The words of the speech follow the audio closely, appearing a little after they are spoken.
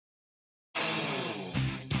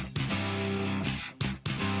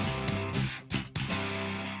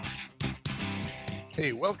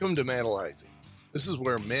Hey, welcome to Manalizing. This is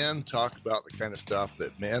where men talk about the kind of stuff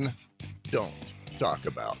that men don't talk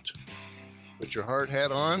about. Put your hard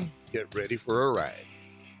hat on, get ready for a ride.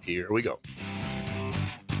 Here we go.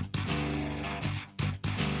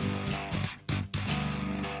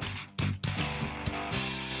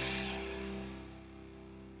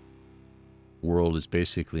 World is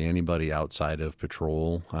basically anybody outside of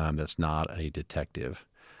patrol that's not a detective.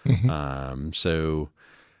 So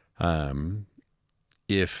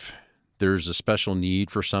if there's a special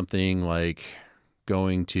need for something like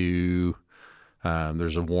going to,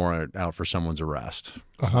 there's a warrant out for someone's arrest,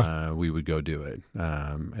 we would go do it.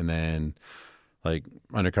 And then like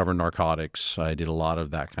undercover narcotics, I did a lot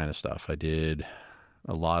of that kind of stuff. I did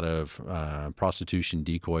a lot of prostitution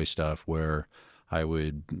decoy stuff where I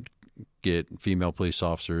would get female police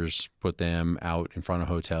officers, put them out in front of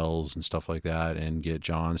hotels and stuff like that, and get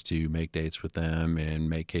Johns to make dates with them and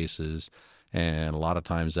make cases. And a lot of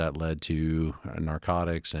times that led to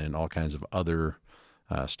narcotics and all kinds of other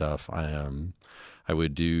stuff. I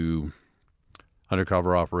would do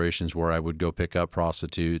undercover operations where I would go pick up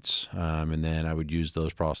prostitutes, and then I would use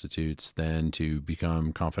those prostitutes then to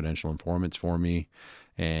become confidential informants for me,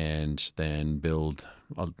 and then build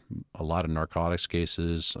a lot of narcotics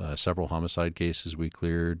cases, several homicide cases we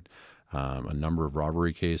cleared, a number of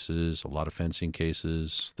robbery cases, a lot of fencing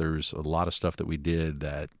cases. There's a lot of stuff that we did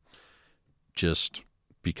that just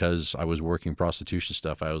because I was working prostitution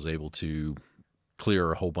stuff, I was able to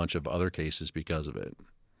clear a whole bunch of other cases because of it.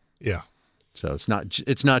 Yeah. So it's not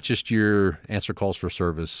just your answer calls for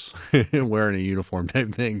service wearing a uniform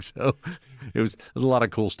type thing. So it was a lot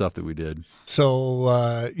of cool stuff that we did. So,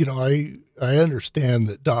 I understand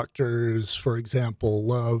that doctors, for example,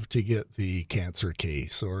 love to get the cancer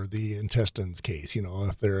case or the intestines case,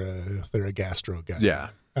 if they're a gastro guy. Yeah.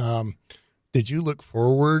 Did you look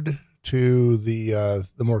forward to the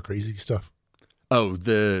more crazy stuff? Oh,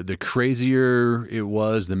 the crazier it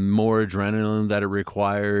was, the more adrenaline that it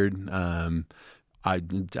required. I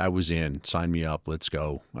was in. Sign me up. Let's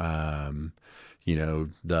go. The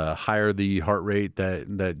higher the heart rate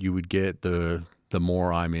that you would get, the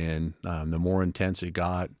more I'm in. The more intense it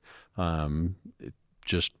got.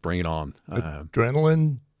 Just bring it on.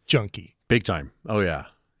 Adrenaline junkie. Big time. Oh yeah,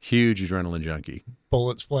 huge adrenaline junkie.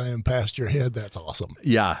 Bullets flying past your head. That's awesome.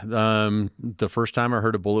 Yeah. The first time I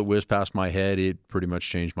heard a bullet whiz past my head, it pretty much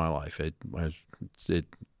changed my life. I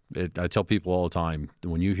tell people all the time,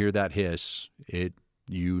 when you hear that hiss,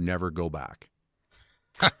 you never go back.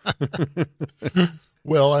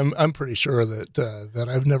 Well, I'm pretty sure that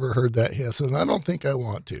I've never heard that hiss, and I don't think I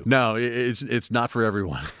want to. No, it's not for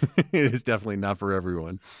everyone. It's definitely not for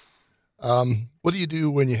everyone. What do you do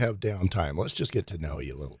when you have downtime? Let's just get to know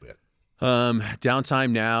you a little bit.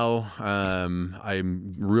 Downtime now,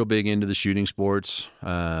 I'm real big into the shooting sports,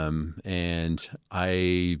 and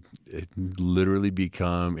I literally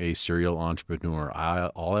become a serial entrepreneur.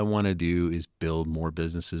 All I want to do is build more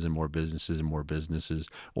businesses and more businesses and more businesses,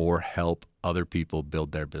 or help other people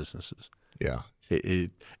build their businesses. Yeah.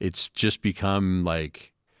 It's just become like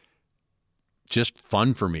just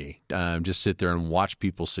fun for me. Just sit there and watch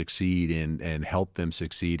people succeed and help them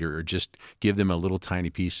succeed, or just give them a little tiny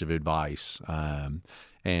piece of advice. Now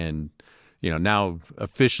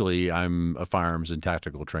officially I'm a firearms and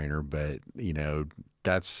tactical trainer, but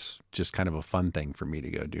that's just kind of a fun thing for me to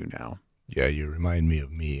go do now. Yeah. You remind me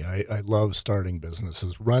of me. I love starting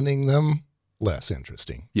businesses. Running them, less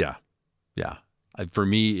interesting. Yeah. Yeah. For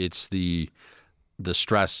me, it's the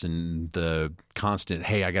stress and the constant,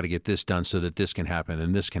 hey, I got to get this done so that this can happen,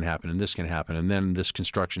 and this can happen, and this can happen, and then this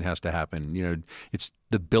construction has to happen. It's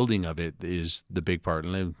the building of it is the big part,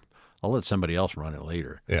 and I'll let somebody else run it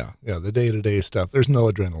later. Yeah. Yeah. The day-to-day stuff, there's no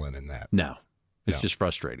adrenaline in that. No, it's just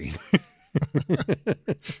frustrating.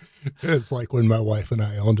 It's like when my wife and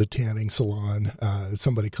I owned a tanning salon,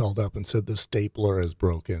 somebody called up and said the stapler is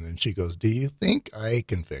broken, and she goes, "Do you think I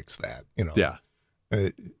can fix that?" Yeah.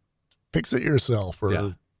 Fix it yourself,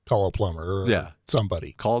 or call a plumber, or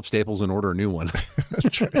somebody. Call up Staples and order a new one.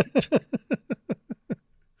 That's right.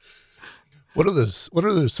 What are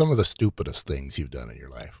some of the stupidest things you've done in your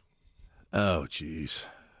life? Oh, geez.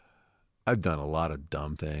 I've done a lot of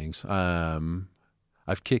dumb things.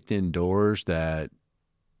 I've kicked in doors that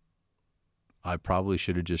I probably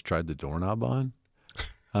should have just tried the doorknob on.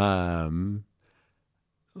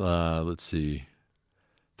 Let's see.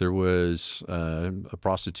 There was a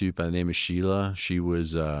prostitute by the name of Sheila. She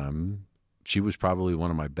was probably one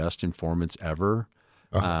of my best informants ever.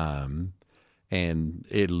 And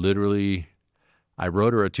it literally, I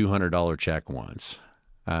wrote her a $200 check once,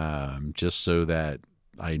 just so that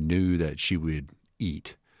I knew that she would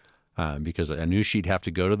eat. because I knew she'd have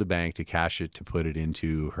to go to the bank to cash it to put it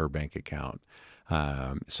into her bank account.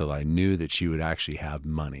 So I knew that she would actually have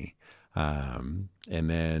money. And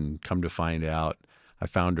then come to find out, I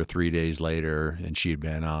found her 3 days later, and she had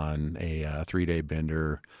been on a 3-day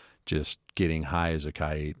bender, just getting high as a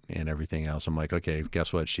kite and everything else. I'm like, okay,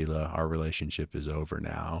 guess what, Sheila? Our relationship is over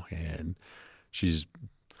now. And she's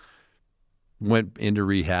went into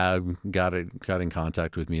rehab, got in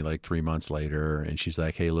contact with me like 3 months later. And she's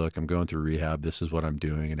like, hey, look, I'm going through rehab. This is what I'm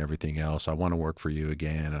doing and everything else. I want to work for you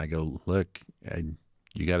again. And I go, look,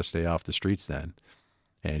 you got to stay off the streets then.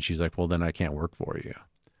 And she's like, well, then I can't work for you.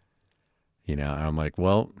 And I'm like,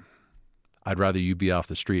 well, I'd rather you be off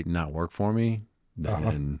the street and not work for me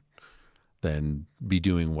than be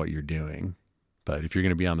doing what you're doing. But if you're going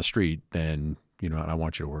to be on the street, then, I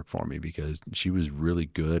want you to work for me, because she was really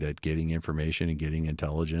good at getting information and getting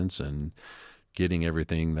intelligence and getting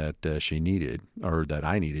everything that she needed, or that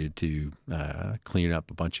I needed to clean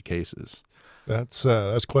up a bunch of cases. That's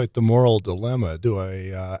quite the moral dilemma. Do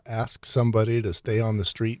I ask somebody to stay on the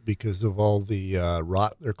street because of all the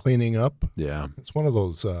rot they're cleaning up? Yeah. It's one of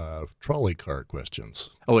those trolley car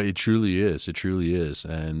questions. Oh, it truly is. It truly is.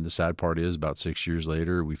 And the sad part is, about 6 years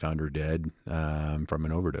later, we found her dead from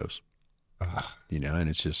an overdose. And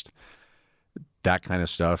it's just that kind of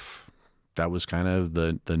stuff. That was kind of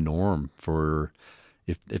the norm for,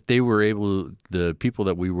 if they were able, the people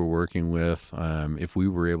that we were working with, if we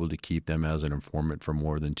were able to keep them as an informant for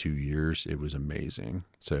more than 2 years, it was amazing.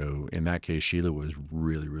 So in that case, Sheila was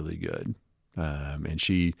really, really good. And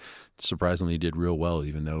she surprisingly did real well,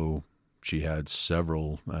 even though she had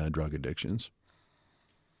several drug addictions.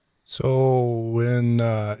 So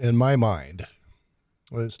in my mind,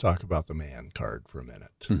 let's talk about the man card for a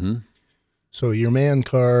minute. Mm-hmm. So your man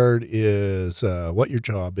card is what your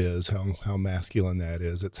job is, how masculine that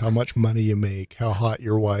is. It's how much money you make, how hot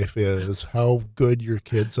your wife is, how good your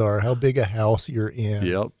kids are, how big a house you're in.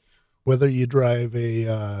 Yep. Whether you drive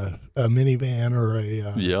a minivan or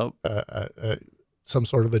some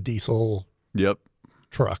sort of a diesel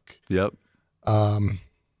truck. Yep.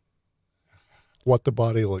 What the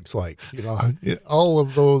body looks like, all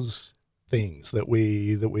of those things that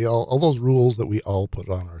we all those rules that we all put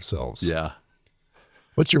on ourselves. Yeah.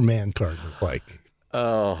 What's your man card look like?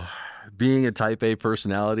 Oh, being a type A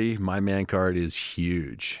personality, my man card is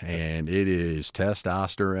huge, and it is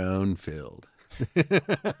testosterone filled.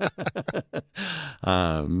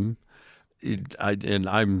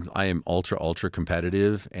 I am ultra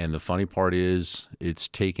competitive, and the funny part is, it's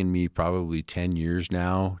taken me probably 10 years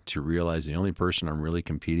now to realize the only person I'm really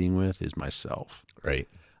competing with is myself. Right.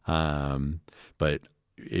 But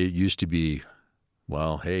it used to be,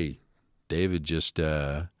 well, hey, David just,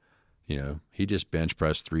 he just bench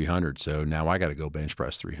pressed 300. So now I got to go bench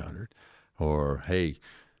press 300. Or, hey,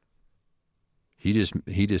 he just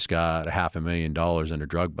got $500,000 in a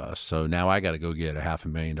drug bust. So now I got to go get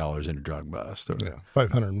 $500,000 in a drug bust. Or,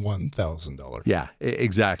 $501,000. Yeah,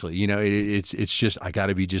 exactly. It's just, I got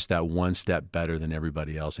to be just that one step better than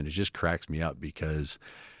everybody else. And it just cracks me up, because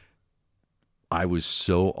I was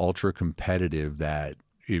so ultra competitive that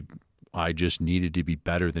I just needed to be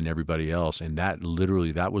better than everybody else. And that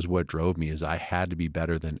was what drove me, is I had to be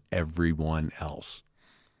better than everyone else,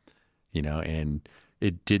 and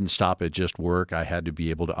it didn't stop at just work. I had to be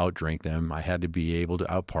able to outdrink them. I had to be able to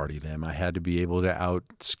outparty them. I had to be able to out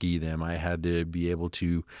ski them. I had to be able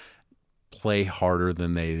to play harder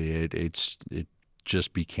than they did. It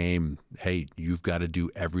just became, hey, you've got to do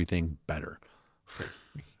everything better.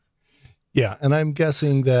 Yeah, and I'm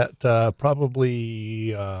guessing that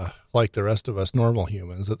probably like the rest of us normal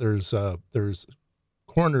humans, that there's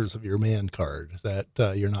corners of your man card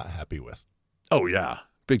that you're not happy with. Oh yeah,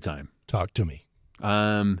 big time. Talk to me.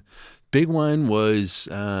 Big one was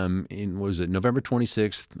November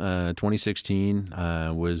 26th, 2016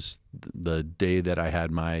 was the day that I had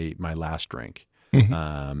my last drink.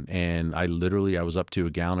 Mm-hmm. And I was up to a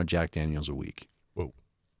gallon of Jack Daniels a week. Whoa.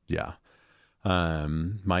 Yeah.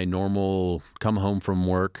 My normal come home from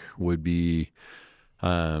work would be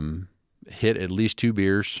hit at least 2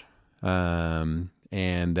 beers, and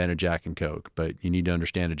then a Jack and Coke. But you need to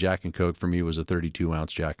understand, a Jack and Coke for me was a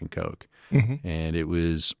 32-ounce Jack and Coke. Mm-hmm. And it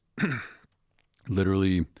was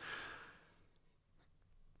literally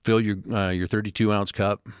fill your 32-ounce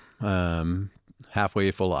cup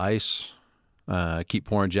halfway full of ice, keep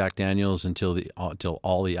pouring Jack Daniels until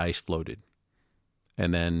all the ice floated,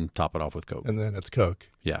 and then top it off with Coke. And then it's Coke.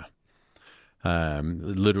 Yeah.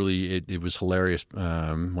 Literally, it was hilarious.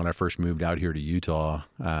 When I first moved out here to Utah,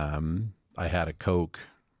 I had a Coke,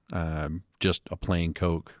 just a plain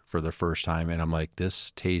Coke for the first time. And I'm like,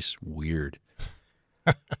 this tastes weird.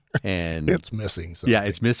 And it's missing something. Yeah,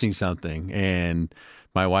 it's missing something. And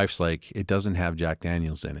my wife's like, it doesn't have Jack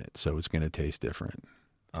Daniels in it, so it's going to taste different.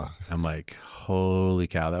 I'm like, holy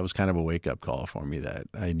cow. That was kind of a wake-up call for me that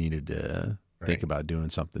I needed to think about doing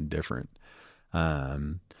something different.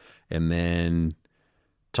 And then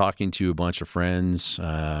talking to a bunch of friends,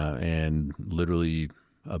 and literally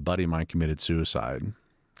a buddy of mine committed suicide.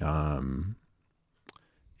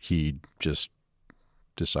 He just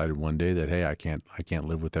decided one day that, hey, I can't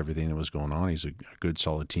live with everything that was going on. He's a good,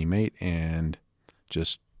 solid teammate, and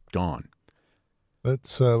just gone.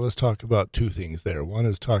 Let's talk about two things there. One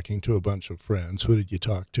is talking to a bunch of friends. Who did you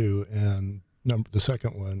talk to? And the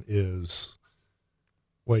second one is,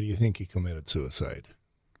 why do you think he committed suicide?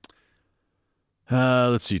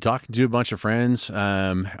 Let's see. Talking to a bunch of friends.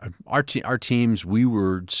 Our teams, we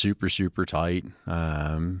were super, super tight.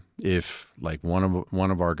 If like one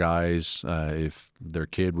of our guys, if their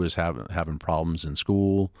kid was having problems in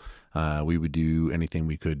school, we would do anything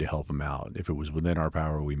we could to help them out. If it was within our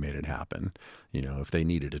power, we made it happen. You know, if they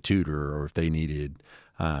needed a tutor or if they needed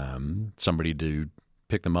somebody to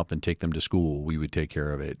pick them up and take them to school, we would take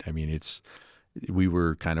care of it. I mean, we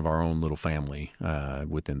were kind of our own little family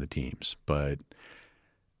within the teams, but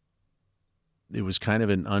it was kind of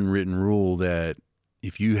an unwritten rule that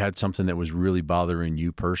if you had something that was really bothering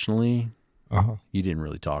you personally, you didn't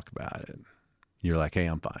really talk about it. You're like, hey,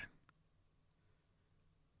 I'm fine.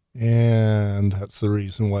 And that's the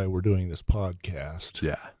reason why we're doing this podcast.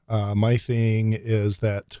 Yeah. My thing is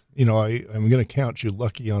that, I'm going to count you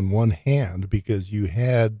lucky on one hand because you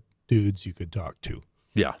had dudes you could talk to.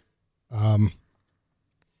 Yeah.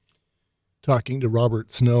 Talking to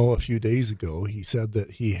Robert Snow a few days ago, he said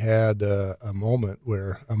that he had a moment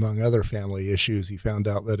where, among other family issues, he found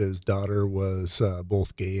out that his daughter was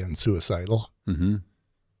both gay and suicidal. Mm-hmm.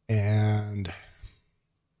 And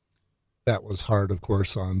that was hard, of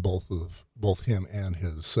course, on both him and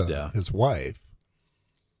his wife.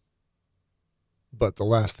 But the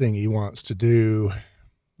last thing he wants to do,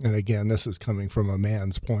 and again, this is coming from a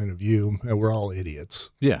man's point of view, and we're all idiots.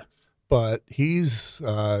 Yeah. But there's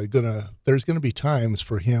going to be times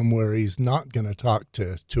for him where he's not going to talk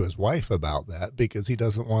to his wife about that because he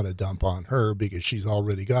doesn't want to dump on her because she's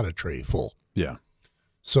already got a tray full. Yeah.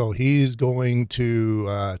 So he's going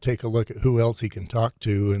to take a look at who else he can talk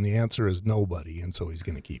to, and the answer is nobody, and so he's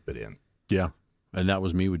going to keep it in. Yeah. And that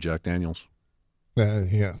was me with Jack Daniels.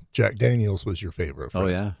 Yeah. Jack Daniels was your favorite friend. Oh,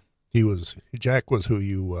 yeah. Jack was who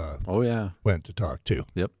you went to talk to.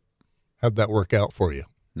 Yep. How'd that work out for you?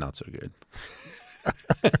 Not so good.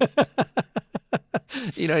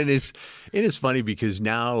 And it is funny because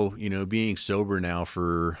now, being sober now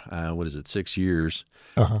for, 6 years,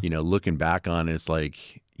 looking back on it, it's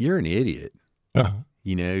like, you're an idiot.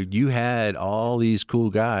 You had all these cool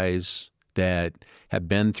guys that have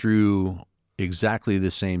been through exactly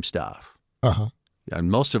the same stuff. And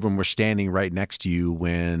most of them were standing right next to you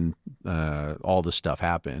when all this stuff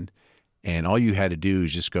happened. And all you had to do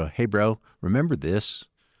is just go, hey, bro, remember this?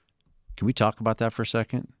 Can we talk about that for a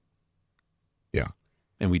second? Yeah.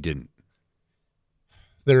 And we didn't.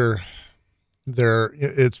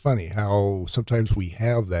 It's funny how sometimes we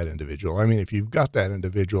have that individual. I mean, if you've got that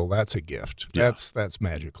individual, that's a gift. Yeah. That's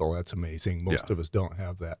magical. That's amazing. Most of us don't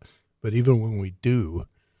have that. But even when we do,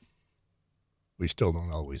 we still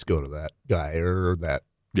don't always go to that guy or that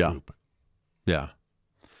group. Yeah.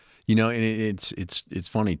 And it's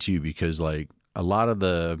funny too, because like a lot of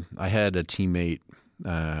I had a teammate,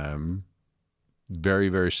 very,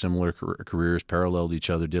 very similar careers, paralleled each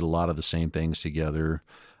other, did a lot of the same things together,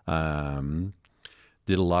 did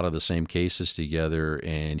a lot of the same cases together.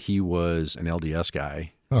 And he was an LDS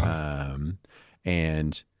guy.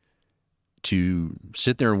 And to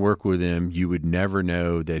sit there and work with him, you would never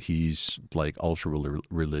know that he's like ultra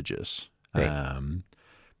religious. Right.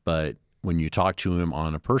 But when you talk to him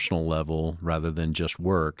on a personal level, rather than just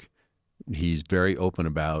work, he's very open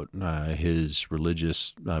about his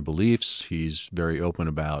religious beliefs. He's very open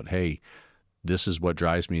about, hey, this is what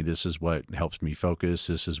drives me. This is what helps me focus.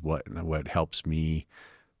 This is what helps me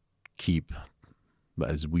keep,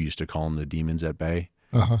 as we used to call them, the demons at bay.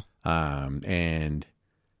 And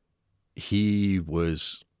he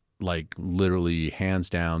was like literally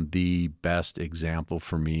hands down the best example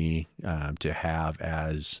for me to have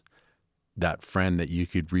as that friend that you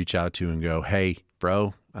could reach out to and go, hey,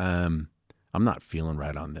 bro, I'm not feeling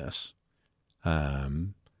right on this.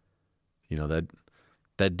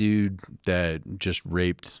 That dude that just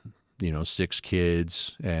raped, 6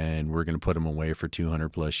 kids and we're going to put him away for 200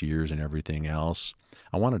 plus years and everything else.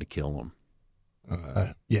 I wanted to kill him.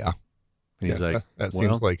 Yeah. And he's like, that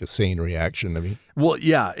seems like a sane reaction to me. Well,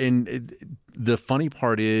 yeah. And The funny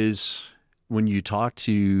part is when you talk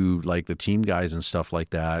to like the team guys and stuff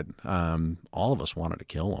like that, all of us wanted to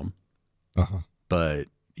kill them. Uh-huh. But,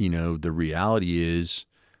 the reality is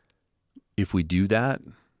if we do that,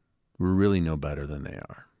 we're really no better than they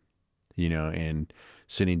are, and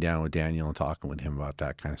sitting down with Daniel and talking with him about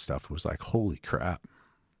that kind of stuff was like, holy crap.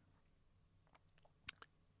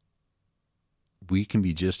 We can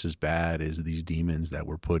be just as bad as these demons that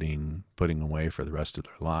we're putting away for the rest of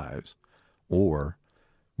their lives, or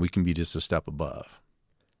we can be just a step above.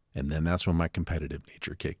 And then that's when my competitive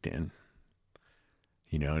nature kicked in,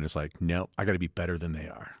 and it's like, no, I got to be better than they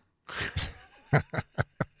are.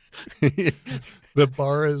 The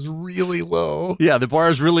bar is really low. Yeah, the bar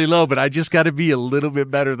is really low, but I just got to be a little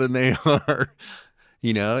bit better than they are,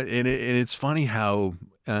 and it's funny how,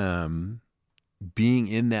 being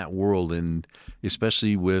in that world, and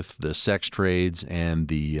especially with the sex trades and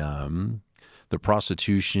the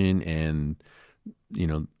prostitution, and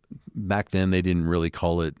back then they didn't really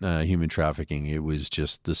call it human trafficking. It was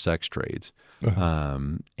just the sex trades. Uh-huh.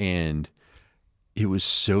 And it was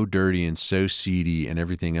so dirty and so seedy and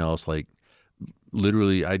everything else. Like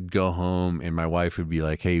literally I'd go home and my wife would be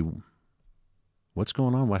like, hey, what's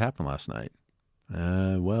going on? What happened last night?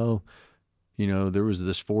 Well, there was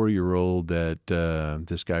this 4-year-old that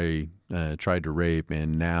this guy tried to rape,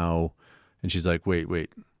 and she's like, wait,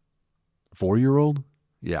 4-year-old?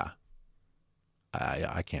 Yeah.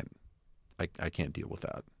 I can't deal with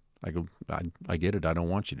that. I go, I get it. I don't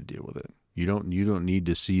want you to deal with it. You don't need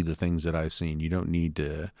to see the things that I've seen. You don't need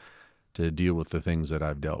to deal with the things that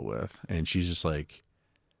I've dealt with. And she's just like,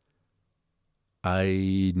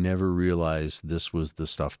 I never realized this was the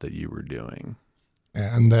stuff that you were doing.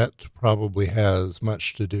 And that probably has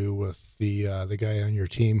much to do with the guy on your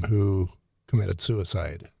team who committed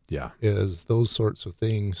suicide. Yeah. Is those sorts of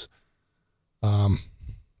things. What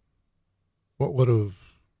would have,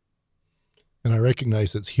 and I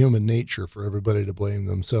recognize it's human nature for everybody to blame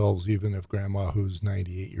themselves, even if grandma who's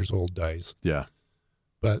 98 years old dies. Yeah.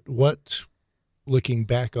 But looking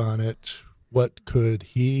back on it, what could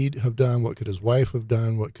he have done? What could his wife have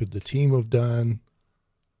done? What could the team have done?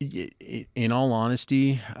 In all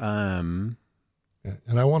honesty, and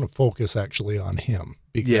I want to focus actually on him,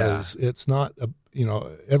 because it's not,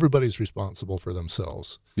 everybody's responsible for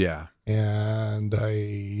themselves. Yeah. And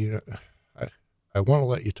I want to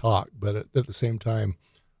let you talk, but at the same time,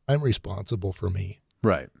 I'm responsible for me.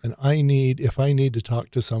 Right. And if I need to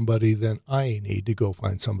talk to somebody, then I need to go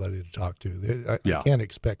find somebody to talk to. I can't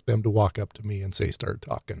expect them to walk up to me and say, start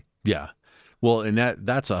talking. Yeah. Well, and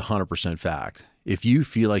that's 100% fact. If you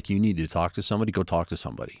feel like you need to talk to somebody, go talk to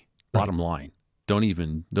somebody. Right. Bottom line. Don't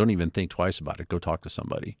even think twice about it. Go talk to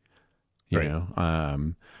somebody. You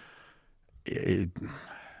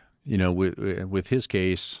know, with his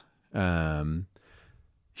case,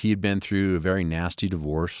 he had been through a very nasty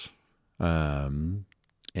divorce, and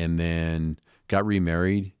then got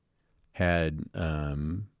remarried, had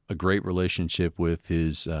a great relationship with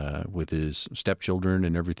his stepchildren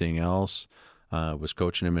and everything else, was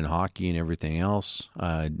coaching him in hockey and everything else,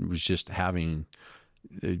 was just having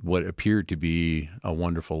what appeared to be a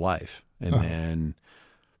wonderful life. And then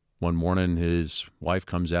one morning his wife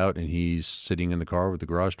comes out and he's sitting in the car with the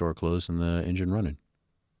garage door closed and the engine running.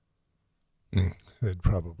 They'd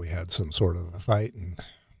probably had some sort of a fight, and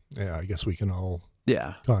I guess we can all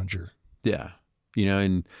conjure. Yeah.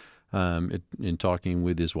 And in talking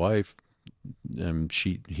with his wife,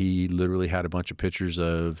 he literally had a bunch of pictures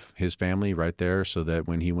of his family right there, so that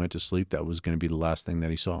when he went to sleep, that was going to be the last thing that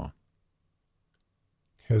he saw.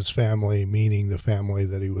 His family, meaning the family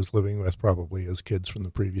that he was living with, probably his kids from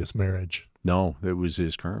the previous marriage. No, it was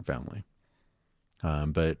his current family.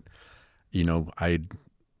 But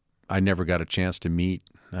I never got a chance to meet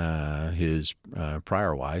his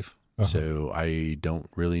prior wife, so I don't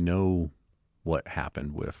really know what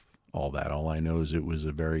happened with all that. All I know is it was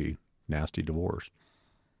a very nasty divorce.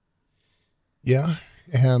 Yeah,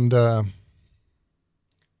 and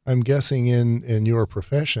I'm guessing in your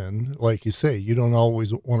profession, like you say, you don't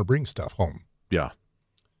always want to bring stuff home. Yeah.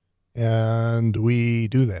 And we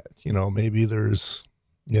do that. Maybe there's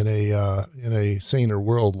in a saner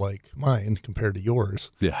world like mine compared to yours.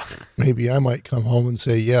 Yeah. Maybe I might come home and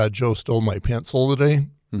say, yeah, Joe stole my pencil today.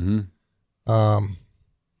 Mm-hmm.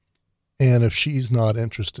 And if she's not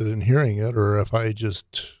interested in hearing it, or if I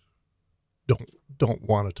just don't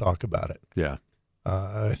want to talk about it. Yeah.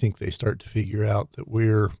 I think they start to figure out that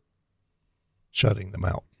we're shutting them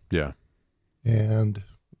out. Yeah. And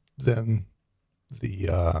then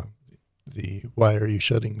the why are you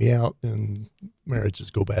shutting me out, and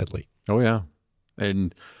marriages go badly. Oh yeah.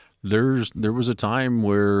 And there was a time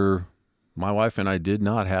where my wife and I did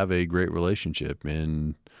not have a great relationship,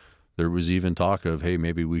 and there was even talk of, hey,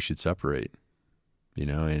 maybe we should separate,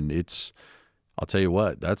 and I'll tell you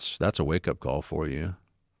what, that's a wake up call for you.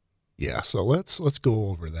 Yeah. So let's go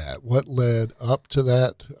over that. What led up to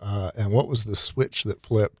that? And what was the switch that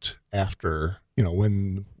flipped after,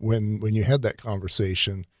 when you had that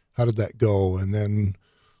conversation, how did that go? And then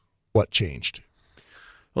what changed?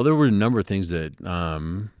 Well, there were a number of things that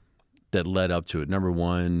led up to it. Number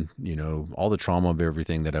one, all the trauma of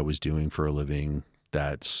everything that I was doing for a living,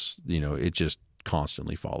 that's, it just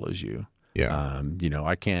constantly follows you. Yeah.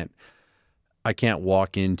 I can't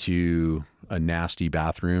walk into a nasty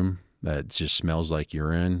bathroom that just smells like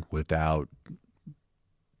urine without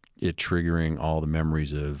it triggering all the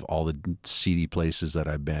memories of all the seedy places that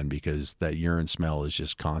I've been, because that urine smell is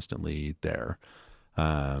just constantly there.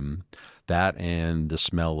 That and the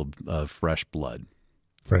smell of fresh blood.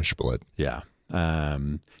 Fresh blood. Yeah.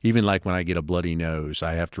 Even like when I get a bloody nose,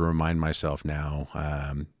 I have to remind myself now,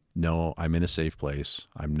 no, I'm in a safe place.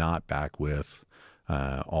 I'm not back with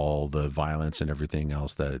all the violence and everything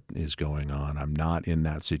else that is going on. I'm not in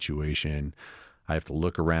that situation. I have to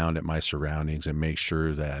look around at my surroundings and make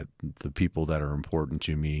sure that the people that are important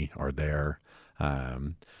to me are there.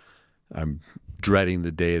 I'm dreading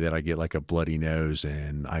the day that I get like a bloody nose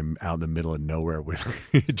and I'm out in the middle of nowhere with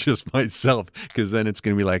just myself, because then it's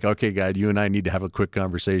going to be like, okay, God, you and I need to have a quick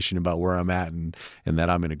conversation about where I'm at and that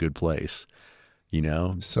I'm in a good place,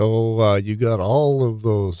 So you got all of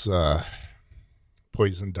those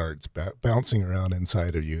poison darts bouncing around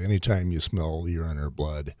inside of you anytime you smell urine or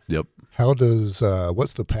blood. Yep. How does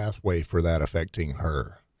what's the pathway for that affecting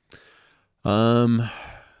her?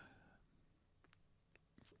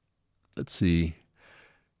 Let's see.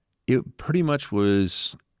 It pretty much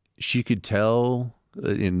was, she could tell,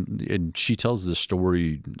 and she tells the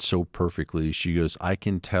story so perfectly. She goes, I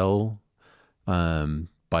can tell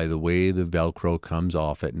by the way the Velcro comes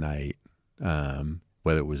off at night,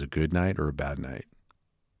 whether it was a good night or a bad night.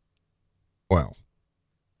 Wow.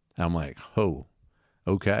 I'm like, oh,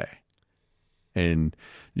 okay. And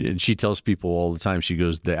she tells people all the time, she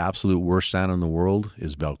goes, the absolute worst sound in the world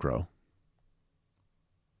is Velcro.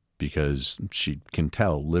 Because she can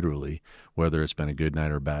tell literally whether it's been a good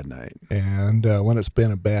night or a bad night. And when it's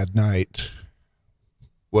been a bad night,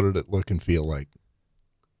 what did it look and feel like?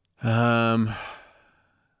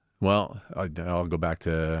 Well, I'll go back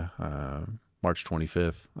to March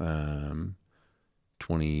 25th,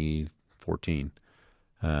 2014.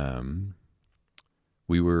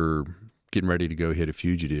 We were getting ready to go hit a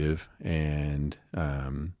fugitive, and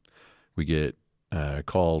we get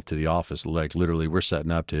call to the office. Like literally, we're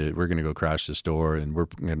going to go crash the store, and we're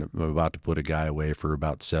about to put a guy away for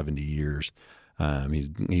about 70 years.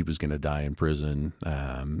 He was going to die in prison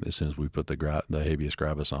as soon as we put the habeas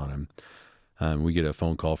corpus on him. We get a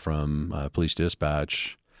phone call from police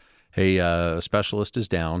dispatch. Hey, a specialist is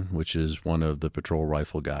down, which is one of the patrol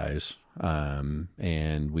rifle guys,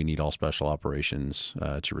 and we need all special operations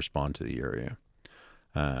to respond to the area.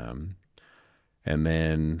 And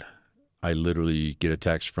then I literally get a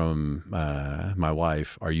text from my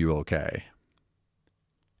wife, are you okay?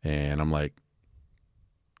 And I'm like,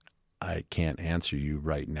 I can't answer you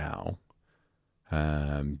right now,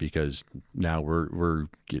 because now we're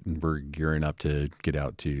gearing up to get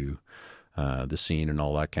out to the scene and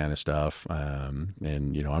all that kind of stuff. And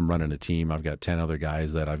I'm running a team. I've got 10 other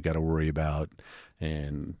guys that I've got to worry about,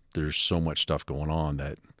 and there's so much stuff going on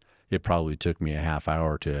that it probably took me a half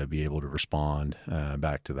hour to be able to respond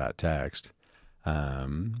back to that text.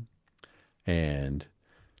 And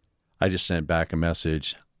I just sent back a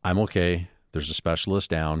message. I'm okay. There's a specialist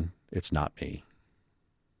down. It's not me.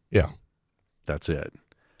 Yeah. That's it.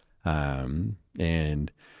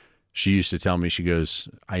 And she used to tell me, she goes,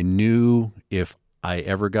 I knew if I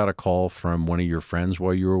ever got a call from one of your friends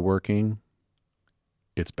while you were working,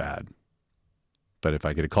 it's bad. But if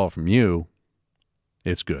I get a call from you,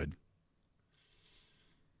 it's good.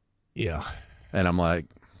 Yeah. And I'm like,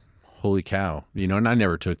 holy cow, and I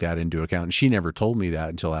never took that into account. And she never told me that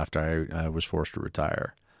until after I was forced to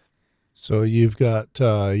retire. So you've got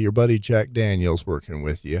your buddy Jack Daniels working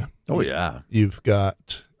with you. Oh yeah. You've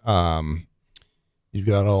got all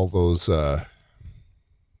those, I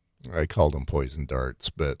called them poison darts,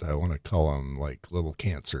 but I want to call them like little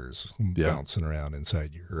cancers bouncing around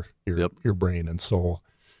inside your brain and soul.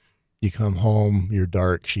 You come home, you're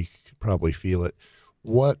dark. She could probably feel it.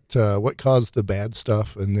 What caused the bad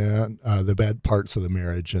stuff, and then the bad parts of the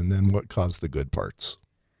marriage, and then what caused the good parts?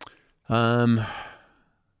 The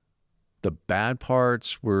bad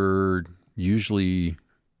parts were usually,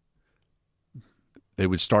 they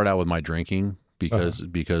would start out with my drinking.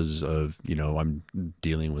 because of, I'm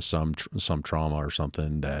dealing with some trauma or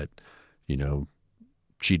something that,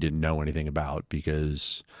 she didn't know anything about,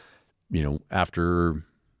 because, after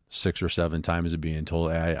 6 or 7 times of being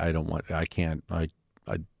told, that's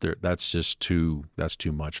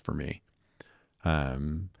too much for me.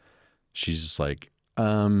 She's just like,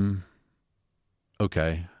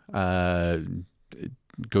 okay,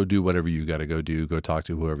 go do whatever you got to go do. Go talk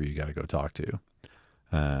to whoever you got to go talk to.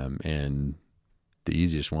 And the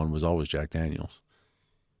easiest one was always Jack Daniels.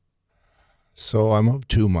 So I'm of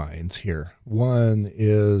two minds here. One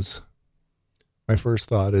is, my first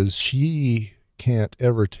thought is, she can't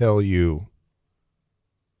ever tell you,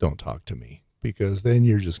 don't talk to me, because then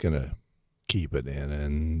you're just going to keep it in.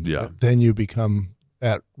 And then you become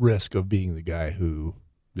at risk of being the guy who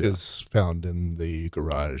is found in the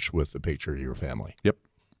garage with the picture of your family. Yep.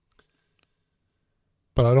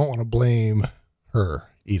 But I don't want to blame her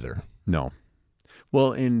either. No.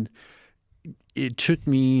 Well, and it took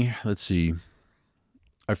me, let's see,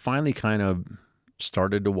 I finally kind of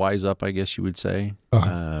started to wise up, I guess you would say.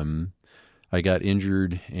 I got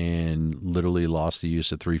injured and literally lost the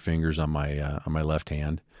use of 3 fingers on my left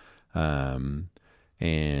hand.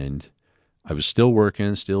 And I was still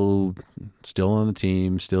working, still on the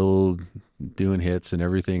team, still doing hits and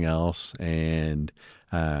everything else. And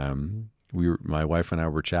my wife and I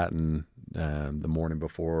were chatting the morning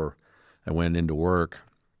before I went into work,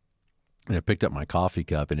 and I picked up my coffee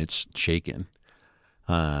cup and it's shaking.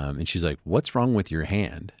 And she's like, "What's wrong with your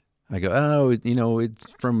hand?" I go, "Oh,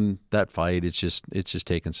 it's from that fight. It's just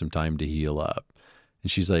taking some time to heal up."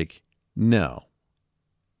 And she's like, "No,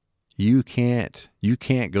 you can't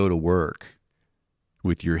go to work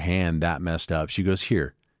with your hand that messed up." She goes,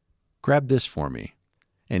 "Here, grab this for me,"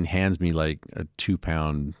 and hands me like a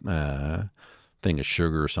 2-pound thing of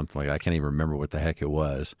sugar or something like that. I can't even remember what the heck it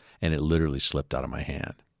was. And it literally slipped out of my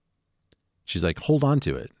hand. She's like, "Hold on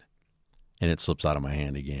to it." And it slips out of my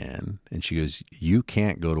hand again. And she goes, "You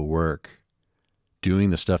can't go to work doing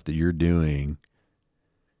the stuff that you're doing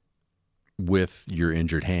with your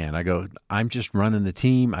injured hand." I go, "I'm just running the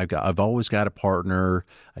team. I've always got a partner.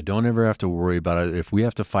 I don't ever have to worry about it. If we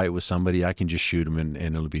have to fight with somebody, I can just shoot them and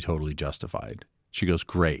it'll be totally justified." She goes,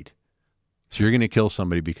 "Great. So you're going to kill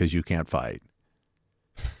somebody because you can't fight."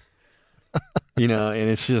 And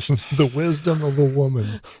it's just the wisdom of a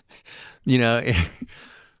woman.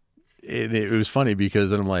 It was funny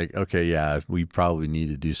because I'm like, okay, yeah, we probably need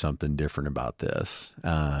to do something different about this.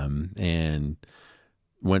 And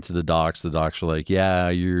went to the docs. The docs were like, "Yeah,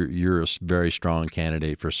 you're a very strong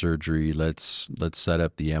candidate for surgery. Let's set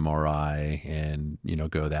up the MRI and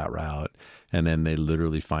go that route." And then they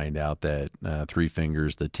literally find out that 3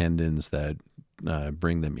 fingers, the tendons that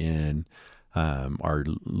bring them in, are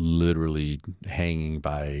literally hanging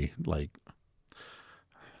by, like,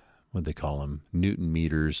 what they call them, Newton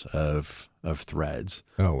meters of threads.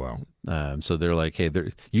 Oh, wow. So they're like, "Hey,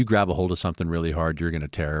 you grab a hold of something really hard, you're going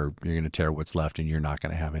to tear what's left, and you're not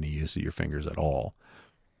going to have any use of your fingers at all."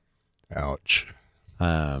 Ouch.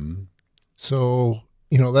 So,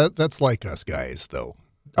 that's like us guys, though.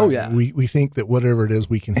 Oh, yeah. We think that whatever it is,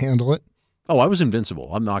 we can handle it. Oh, I was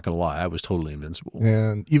invincible. I'm not going to lie. I was totally invincible.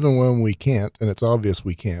 And even when we can't, and it's obvious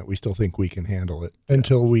we can't, we still think we can handle it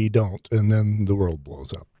until we don't, and then the world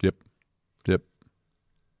blows up. Yep.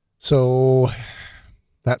 So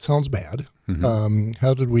that sounds bad. Mm-hmm.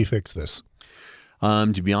 How did we fix this?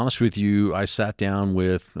 To be honest with you, I sat down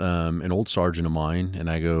with an old sergeant of mine, and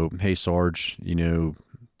I go, "Hey, Sarge,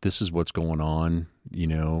 this is what's going on,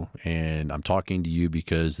 and I'm talking to you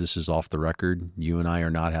because this is off the record. You and I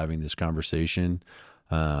are not having this conversation.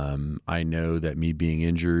 I know that me being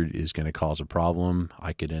injured is going to cause a problem.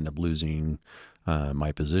 I could end up losing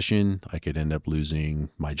my position. I could end up losing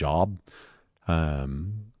my job.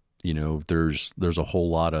 There's a whole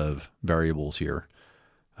lot of variables here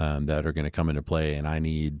that are going to come into play, and I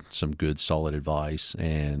need some good, solid advice."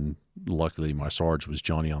 And luckily, my Sarge was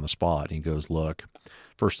Johnny on the spot. He goes, "Look,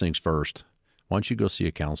 first things first, why don't you go see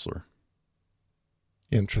a counselor?"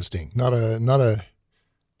 Interesting. Not a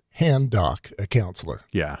hand doc, a counselor.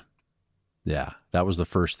 Yeah. That was the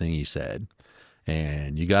first thing he said.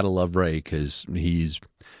 And you got to love Ray, because he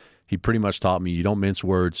pretty much taught me, you don't mince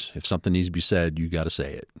words. If something needs to be said, you got to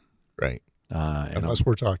say it. Right. Unless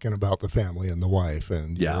we're talking about the family and the wife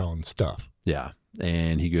and your own stuff. Yeah.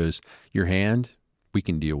 And he goes, "Your hand, we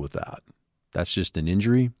can deal with that. That's just an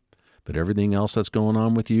injury. But everything else that's going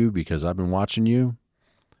on with you, because I've been watching you,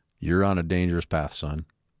 you're on a dangerous path, son."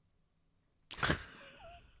 I'm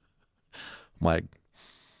like,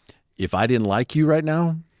 if I didn't like you right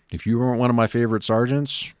now, if you weren't one of my favorite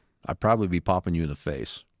sergeants, I'd probably be popping you in the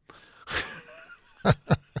face.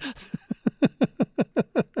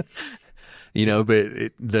 You know,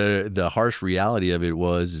 but the harsh reality of it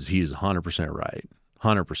is he is 100% right.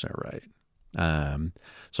 100% right.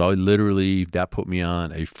 So I literally, that put me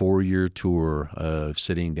on a 4-year tour of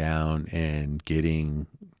sitting down and getting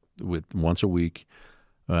with once a week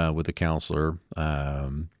with a counselor.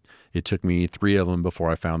 It took me 3 of them before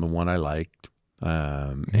I found the one I liked.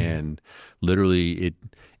 And literally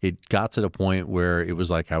it got to the point where it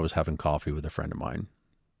was like I was having coffee with a friend of mine.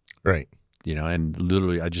 Right. You know, and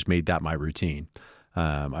literally I just made that my routine.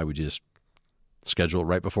 I would just schedule it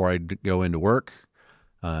right before I go into work.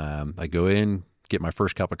 I go in, get my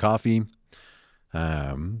first cup of coffee,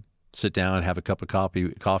 sit down, have a cup of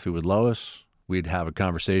coffee with Lois. We'd have a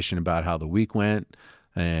conversation about how the week went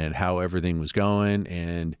and how everything was going,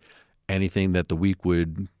 and anything that the week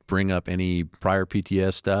would bring up, any prior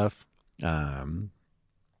PTS stuff, and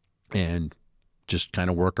just kind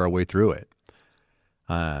of work our way through it.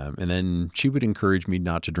 And then she would encourage me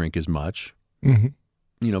not to drink as much, you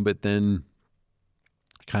know, but then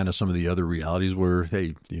kind of some of the other realities were,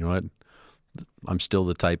 hey, you know what? I'm still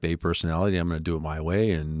the type A personality. I'm going to do it my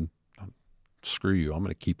way, and screw you. I'm going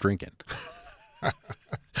to keep drinking.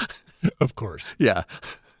 Of course. Yeah.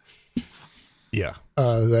 Yeah.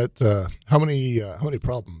 How many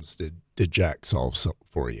problems did Jack solve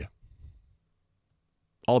for you?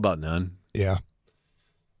 All about none. Yeah.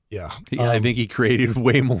 Yeah. I think he created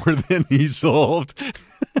way more than he solved.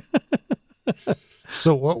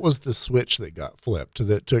 So what was the switch that got flipped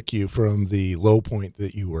that took you from the low point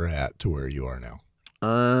that you were at to where you are now?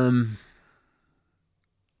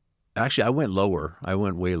 Actually, I went lower. I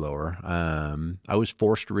went way lower. I was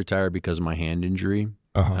forced to retire because of my hand injury.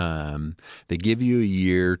 They give you a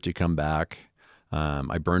year to come back.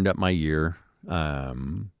 I burned up my year.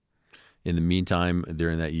 In the meantime,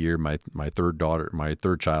 during that year, my third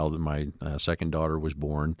child, and my second daughter was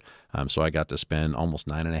born. So I got to spend almost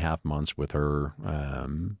 9.5 months with her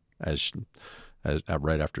as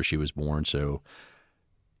right after she was born. So,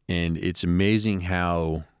 and it's amazing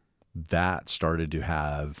how that started to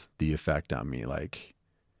have the effect on me. Like,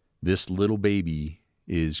 this little baby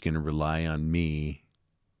is going to rely on me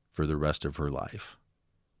for the rest of her life.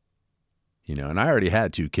 You know, and I already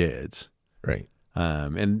had 2 kids. Right.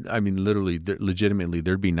 And I mean, literally, legitimately,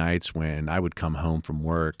 there'd be nights when I would come home from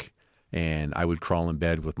work and I would crawl in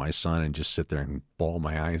bed with my son and just sit there and bawl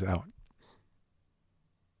my eyes out.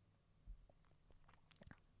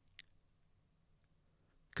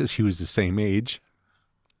 Because he was the same age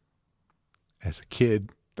as a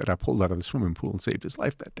kid that I pulled out of the swimming pool and saved his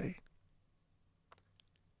life that day.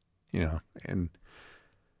 You know, and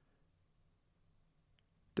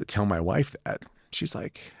to tell my wife that, she's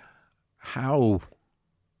like, how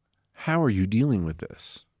are you dealing with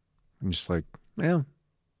this? I'm just like, well,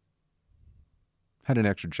 had an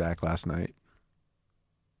extra Jack last night.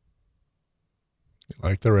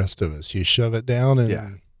 Like the rest of us, you shove it down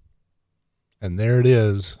and there it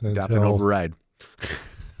is. Got an override.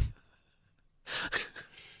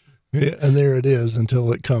 Yeah, and there it is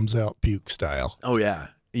until it comes out puke style. Oh yeah.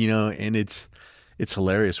 You know, and it's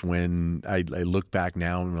hilarious when I look back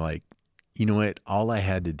now and I'm like, you know what? All I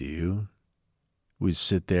had to do was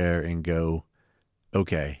sit there and go,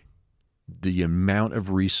 okay, the amount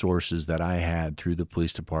of resources that I had through the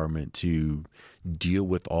police department to deal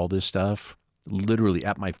with all this stuff, literally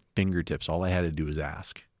at my fingertips, all I had to do was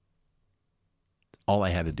ask. All I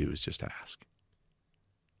had to do was just ask.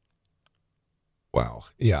 Wow.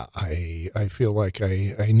 Yeah. I feel like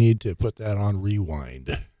I need to put that on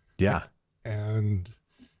rewind. Yeah. And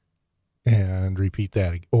repeat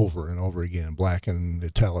that over and over again, black and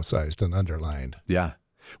italicized and underlined. Yeah.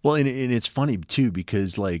 Well, and it's funny too,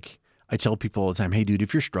 because like I tell people all the time, hey dude,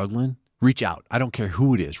 if you're struggling, reach out. I don't care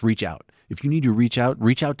who it is, reach out. If you need to reach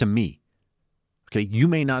out to me. Okay. You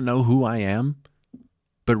may not know who I am,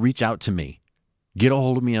 but reach out to me. Get a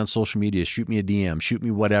hold of me on social media, shoot me a DM, shoot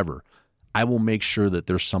me whatever. I will make sure that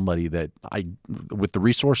there's somebody that with the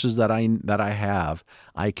resources that I have,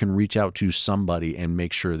 I can reach out to somebody and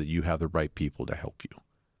make sure that you have the right people to help you.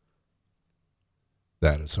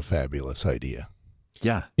 That is a fabulous idea.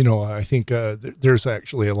 Yeah. You know, I think there's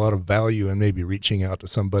actually a lot of value in maybe reaching out to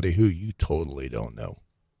somebody who you totally don't know.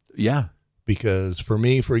 Yeah. Because for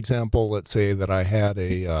me, for example, let's say that I had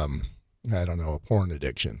a porn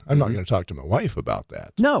addiction. I'm not going to talk to my wife about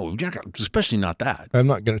that. No, especially not that. I'm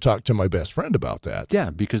not going to talk to my best friend about that. Yeah,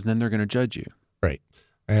 because then they're going to judge you. Right.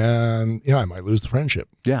 And, I might lose the friendship.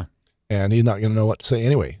 Yeah. And he's not going to know what to say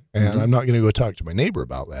anyway. And I'm not going to go talk to my neighbor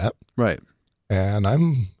about that. Right. And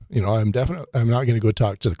I'm not going to go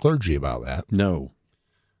talk to the clergy about that. No.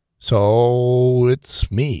 So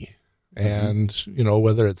it's me. And, you know,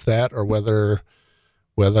 whether it's that or whether,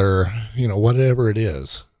 you know, whatever it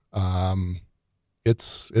is,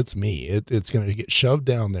 it's me. It's going to get shoved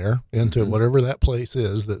down there into whatever that place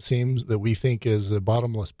is that we think is a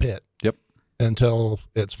bottomless pit. Yep. Until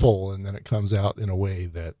it's full, and then it comes out in a way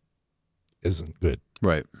that isn't good.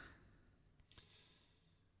 Right.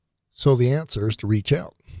 So the answer is to reach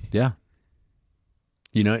out. Yeah.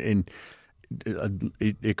 You know, and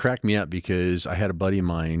it cracked me up because I had a buddy of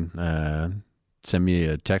mine send me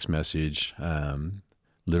a text message.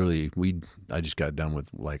 Literally, I just got done with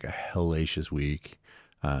like a hellacious week.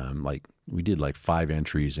 Like we did like 5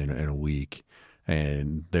 entries in a week,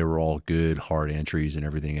 and they were all good, hard entries and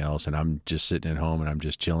everything else. And I'm just sitting at home and I'm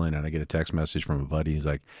just chilling, and I get a text message from a buddy. He's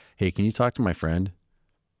like, "Hey, can you talk to my friend?"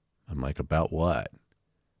 I'm like, "About what?"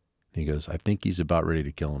 He goes, "I think he's about ready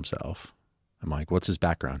to kill himself." I'm like, "What's his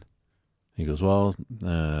background?" He goes, "Well,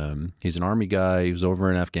 he's an Army guy. He was over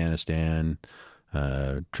in Afghanistan.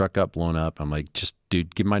 Truck got blown up." I'm like, "Just,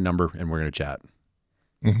 dude, give me my number and we're going to chat."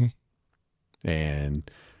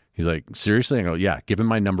 And he's like, "Seriously?" I go, "Yeah, give him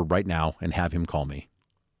my number right now and have him call me."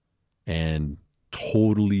 And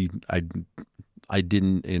totally, I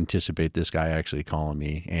didn't anticipate this guy actually calling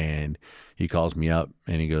me. And he calls me up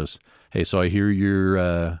and he goes, "Hey, so I hear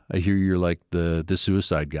you're like the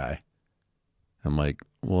suicide guy." I'm like,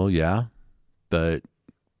 "Well, yeah, but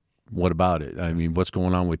what about it? I mean, what's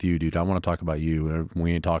going on with you, dude? I want to talk about you.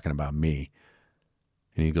 We ain't talking about me."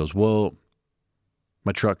 And he goes, "Well,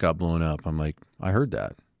 my truck got blown up." I'm like, "I heard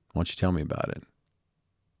that. Why don't you tell me about it?"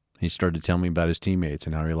 He started telling me about his teammates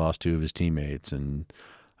and how he lost 2 of his teammates, and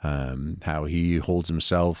how he holds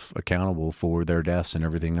himself accountable for their deaths and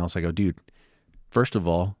everything else. I go, "Dude, first of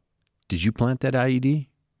all, did you plant that IED?"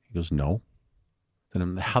 He goes, "No."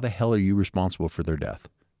 Then how the hell are you responsible for their death?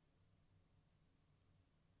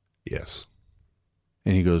 Yes.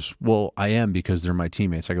 And he goes, "Well, I am, because they're my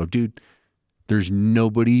teammates." I go, "Dude, there's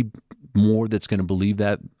nobody more that's going to believe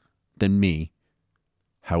that than me.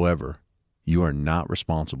 However, you are not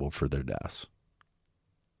responsible for their deaths.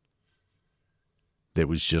 That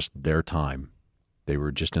was just their time. They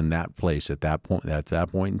were just in that place at that point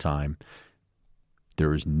in time.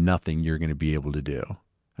 There is nothing you're going to be able to do."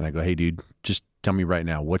 And I go, "Hey, dude, just tell me right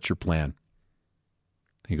now, what's your plan?"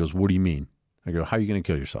 He goes, "What do you mean?" I go, "How are you going to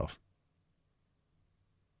kill yourself?"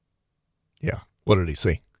 Yeah. What did he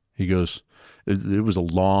say? He goes, it was a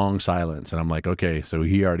long silence. And I'm like, okay, so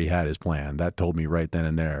he already had his plan. That told me right then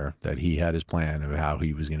and there that he had his plan of how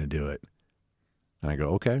he was going to do it. And I go,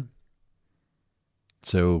 okay.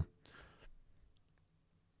 So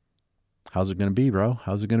how's it going to be, bro?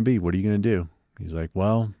 How's it going to be? What are you going to do? He's like,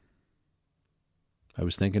 "Well, I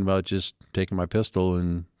was thinking about just taking my pistol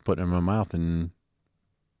and putting it in my mouth and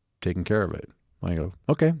taking care of it." I go,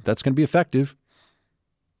 "Okay, that's going to be effective.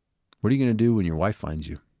 What are you going to do when your wife finds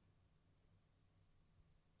you?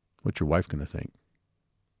 What's your wife going to think?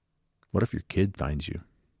 What if your kid finds you?"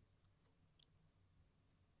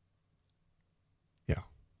 Yeah.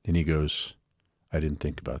 And he goes, "I didn't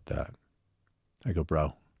think about that." I go,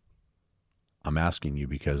 "Bro, I'm asking you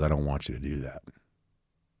because I don't want you to do that."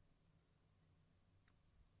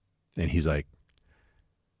 And he's like,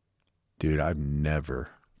 "Dude, I've never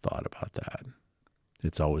thought about that.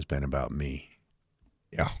 It's always been about me."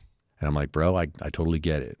 Yeah. And I'm like, "Bro, I totally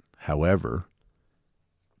get it. However,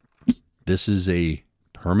 this is a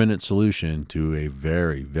permanent solution to a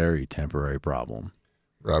very, very temporary problem."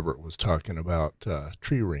 Robert was talking about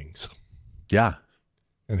tree rings. Yeah.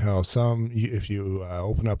 And how if you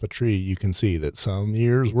open up a tree, you can see that some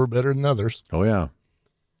years were better than others. Oh, yeah.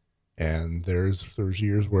 And there's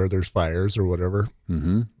years where there's fires or whatever.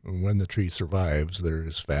 Mm-hmm. And when the tree survives,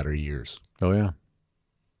 there's fatter years. Oh, yeah.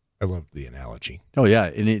 I love the analogy. Oh, yeah.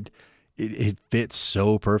 And it fits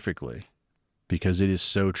so perfectly because it is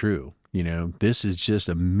so true. You know, this is just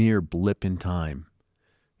a mere blip in time,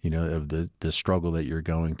 you know, of the struggle that you're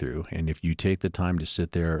going through. And if you take the time to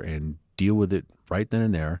sit there and deal with it right then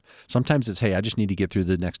and there, sometimes it's, hey, I just need to get through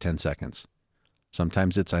the next 10 seconds.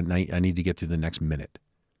 Sometimes it's, I need to get through the next minute.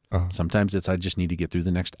 Sometimes it's, I just need to get through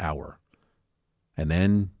the next hour. And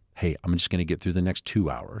then, hey, I'm just going to get through the next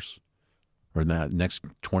 2 hours, or the next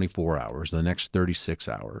 24 hours, the next 36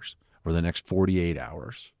 hours, or the next 48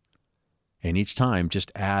 hours. And each time,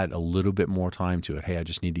 just add a little bit more time to it. Hey, I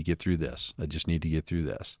just need to get through this. I just need to get through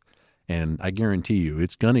this. And I guarantee you,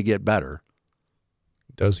 it's going to get better.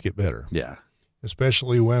 It does get better. Yeah.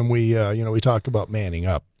 Especially when we talk about manning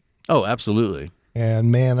up. Oh, absolutely.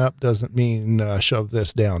 And man up doesn't mean shove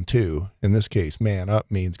this down too. In this case, man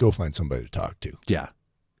up means go find somebody to talk to. Yeah.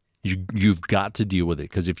 You've got to deal with it,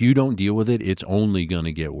 because if you don't deal with it, it's only going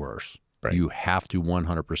to get worse. Right. You have to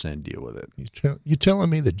 100% deal with it. You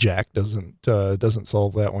telling me that Jack doesn't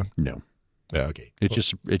solve that one? No. Yeah, okay. It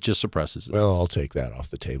just suppresses it. Well, I'll take that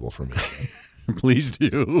off the table for me. Please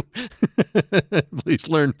do. Please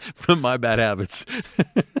learn from my bad habits.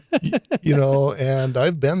 And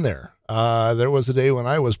I've been there. There was a day when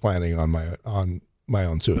I was planning on my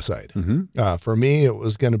own suicide. Mm-hmm. For me, it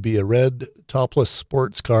was going to be a red topless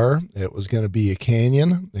sports car. It was going to be a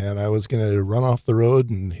canyon, and I was going to run off the road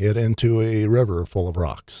and hit into a river full of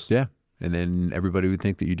rocks. Yeah. And then everybody would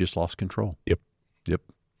think that you just lost control. Yep. Yep.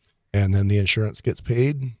 And then the insurance gets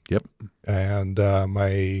paid. Yep. And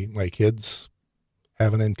my kids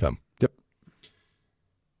have an income. Yep.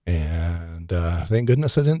 And thank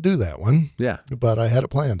goodness I didn't do that one. Yeah. But I had it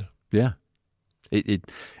planned. Yeah.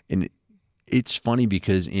 It's funny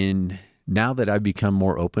because now that I've become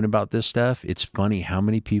more open about this stuff, it's funny how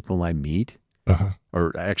many people I meet,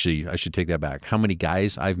 or actually I should take that back. How many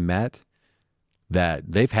guys I've met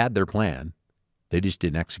that they've had their plan. They just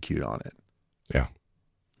didn't execute on it. Yeah.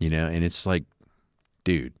 And it's like,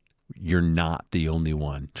 dude, you're not the only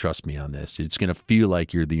one. Trust me on this. It's going to feel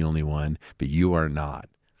like you're the only one, but you are not.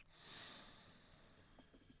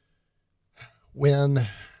 When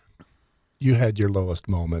you had your lowest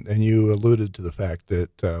moment, and you alluded to the fact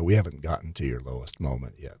that we haven't gotten to your lowest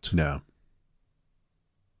moment yet. No.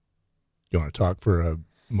 You want to talk for a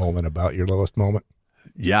moment about your lowest moment?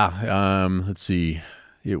 Yeah. Let's see.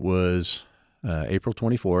 It was April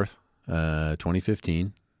 24th,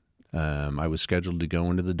 2015. I was scheduled to go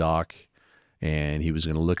into the dock, and he was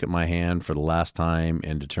going to look at my hand for the last time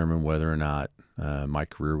and determine whether or not my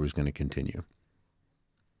career was going to continue.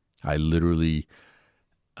 I literally,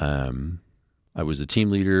 I was a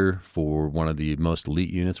team leader for one of the most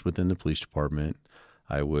elite units within the police department.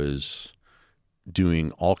 I was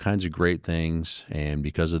doing all kinds of great things, and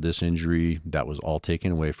because of this injury, that was all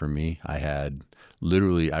taken away from me. I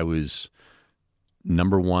was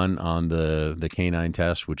number one on the canine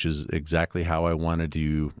test, which is exactly how I wanted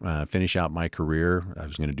to finish out my career. I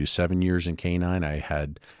was going to do 7 years in canine. I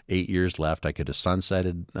had 8 years left. I could have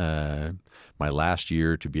sunsetted my last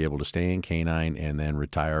year to be able to stay in canine and then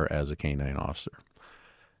retire as a canine officer.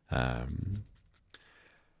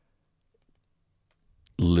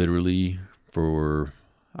 Literally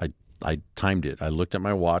I timed it. I looked at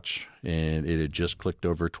my watch and it had just clicked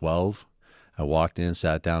over 12. I walked in,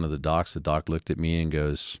 sat down at the docks. The doc looked at me and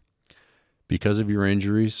goes, because of your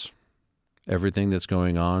injuries, everything that's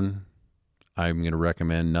going on, I'm going to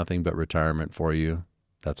recommend nothing but retirement for you.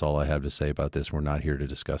 That's all I have to say about this. We're not here to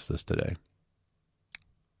discuss this today.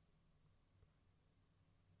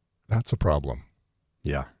 That's a problem.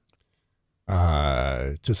 Yeah.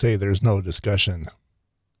 To say there's no discussion,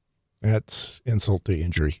 that's insult to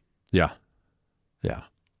injury. Yeah. Yeah.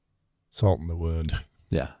 Salt in the wound.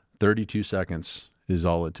 Yeah. 32 seconds is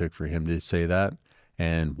all it took for him to say that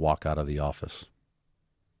and walk out of the office.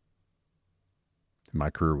 My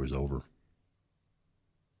career was over.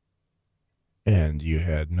 And you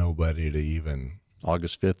had nobody to even...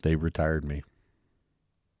 August 5th, they retired me.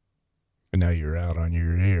 And now you're out on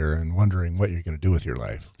your ear and wondering what you're going to do with your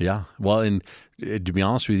life. Yeah. Well, and to be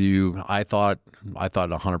honest with you, I thought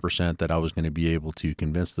 100% that I was going to be able to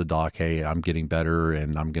convince the doc, hey, I'm getting better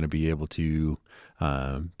and I'm going to be able to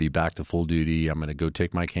be back to full duty. I'm going to go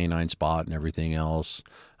take my canine spot and everything else.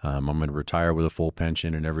 I'm going to retire with a full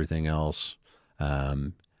pension and everything else.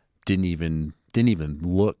 Didn't even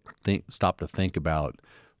stop to think about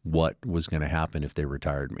what was going to happen if they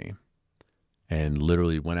retired me. And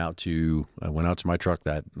literally went out to my truck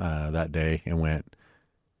that day and went,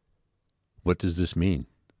 what does this mean?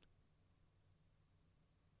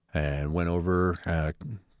 And went over,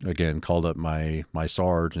 again, called up my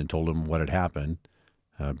sarge and told him what had happened,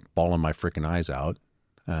 bawling my freaking eyes out.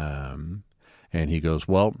 And he goes,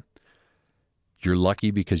 well, you're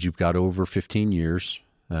lucky because you've got over 15 years.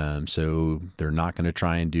 So they're not going to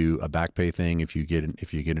try and do a back pay thing if you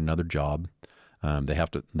get another job.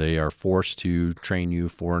 They are forced to train you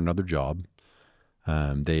for another job.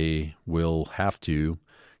 They will have to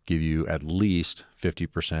give you at least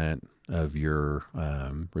 50% of your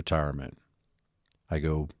retirement. I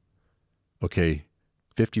go, okay,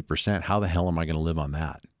 50%. How the hell am I going to live on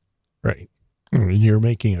that? Right. I mean, you're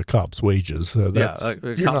making a cop's wages.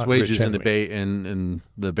 Cop's wages in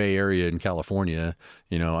the Bay Area in California.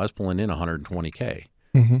 I was pulling in $120K.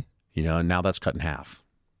 Mm-hmm. And now that's cut in half.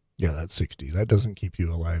 Yeah, that's 60. That doesn't keep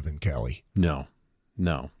you alive in Cali. No.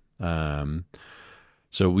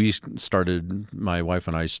 So my wife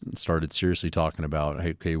and I started seriously talking about,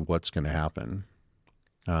 hey, okay, what's going to happen?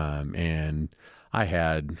 And I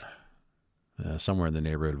had somewhere in the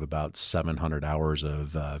neighborhood of about 700 hours of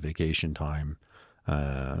vacation time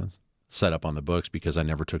set up on the books because I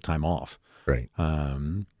never took time off. Right.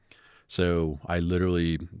 So I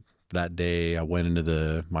literally, that day I went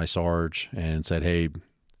into my Sarge and said, "Hey,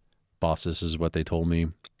 boss, this is what they told me.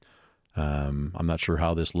 I'm not sure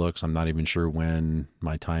how this looks. I'm not even sure when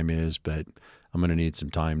my time is, but I'm going to need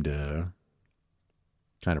some time to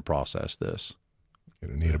kind of process this."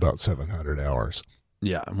 Going to need about 700 hours.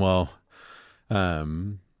 Yeah. Well,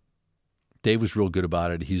 Dave was real good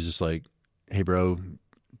about it. He's just like, "Hey, bro,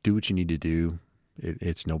 do what you need to do.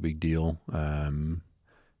 It's no big deal."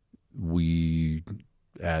 We,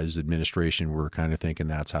 as administration, were kind of thinking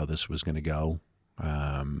that's how this was going to go.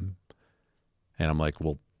 And I'm like,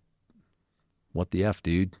 "Well, what the F,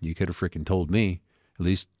 dude? You could have freaking told me. At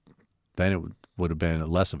least then it would have been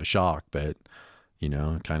less of a shock, but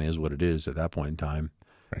it kind of is what it is at that point in time."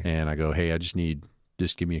 Right. And I go, "Hey,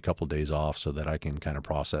 just give me a couple of days off so that I can kind of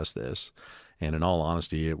process this." And in all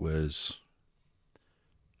honesty, it was,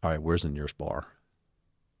 all right, where's the nearest bar?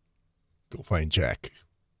 Go find Jack.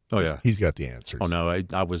 Oh yeah. He's got the answers. Oh no,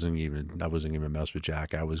 I wasn't even mess with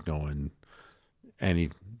Jack. I was going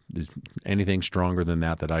anything stronger than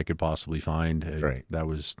that I could possibly find. Right. That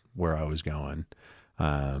was where I was going.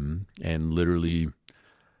 And literally,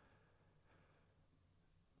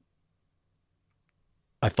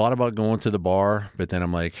 I thought about going to the bar, but then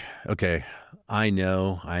I'm like, okay, I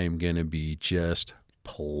know I am going to be just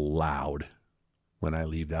plowed when I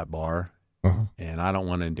leave that bar, and I don't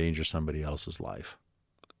want to endanger somebody else's life.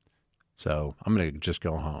 So I'm going to just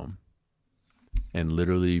go home. And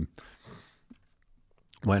literally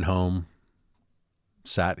went home,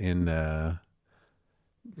 sat in the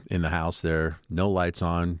house there, no lights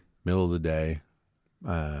on, middle of the day,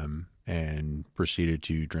 and proceeded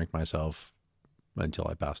to drink myself until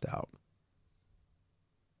I passed out.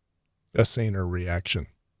 A saner reaction.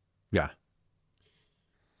 Yeah.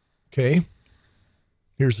 Okay.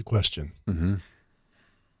 Here's the question. Mm-hmm.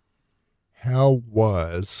 How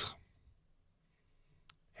was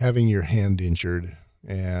having your hand injured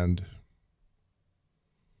and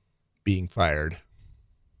being fired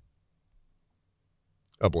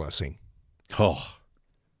a blessing? Oh,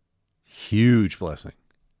 huge blessing.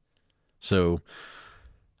 So,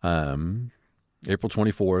 April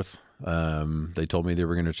 24th, they told me they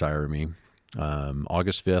were going to retire me.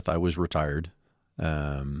 August 5th, I was retired.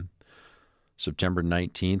 September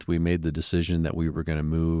 19th, we made the decision that we were going to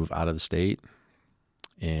move out of the state.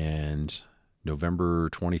 And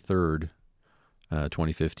November 23rd,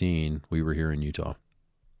 2015, we were here in Utah.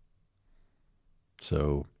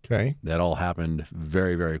 So that all happened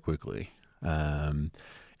very, very quickly. And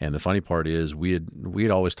the funny part is we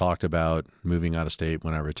had always talked about moving out of state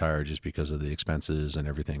when I retired just because of the expenses and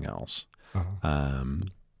everything else.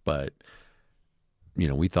 But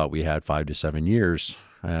we thought we had 5 to 7 years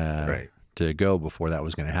to go before that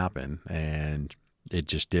was going to happen. And it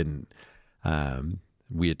just didn't.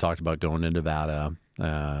 We had talked about going to Nevada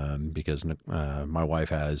because my wife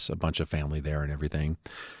has a bunch of family there and everything.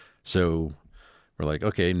 So we're like,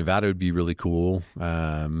 okay, Nevada would be really cool.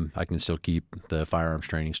 I can still keep the firearms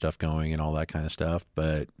training stuff going and all that kind of stuff,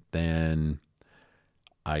 but then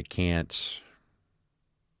I can't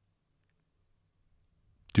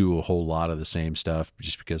do a whole lot of the same stuff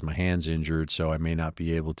just because my hand's injured. So I may not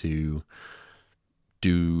be able to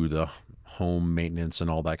do the home maintenance and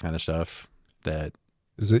all that kind of stuff.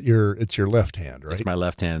 It's your left hand, right? It's my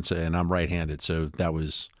left hand, and I'm right-handed. So that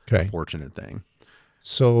was a fortunate thing.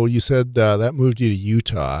 So you said that moved you to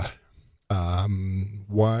Utah.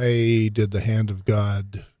 Why did the hand of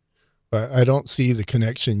God? I don't see the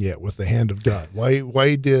connection yet with the hand of God.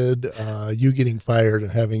 Why did you getting fired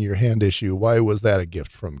and having your hand issue? Why was that a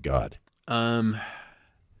gift from God? Number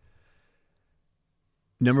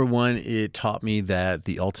one, it taught me that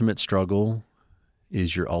the ultimate struggle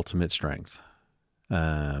is your ultimate strength.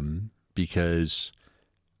 Because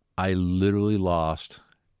I literally lost,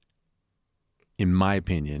 in my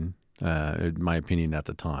opinion at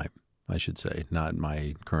the time, I should say, not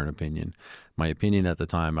my current opinion. My opinion at the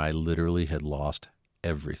time, I literally had lost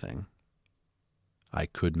everything. I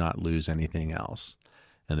could not lose anything else.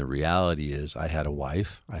 And the reality is I had a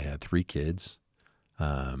wife, I had 3 kids.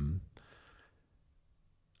 I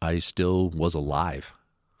still was alive.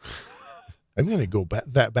 I'm going to go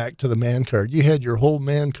back to the man card. You had your whole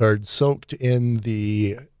man card soaked in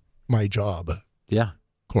the my job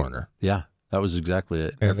corner. Yeah, that was exactly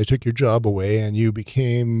it. And they took your job away and you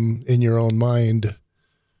became, in your own mind,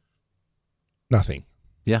 nothing.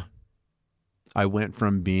 Yeah. I went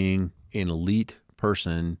from being an elite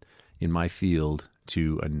person in my field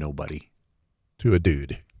to a nobody. To a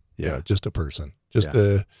dude. Yeah. Just a person, just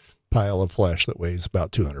a pile of flesh that weighs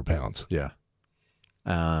about 200 pounds. Yeah.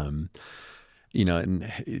 You know,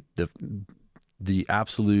 and the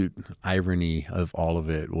absolute irony of all of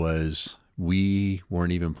it was we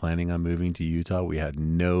weren't even planning on moving to Utah. We had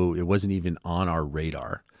it wasn't even on our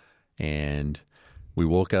radar. And we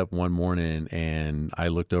woke up one morning and I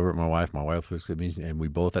looked over at my wife looked at me, and we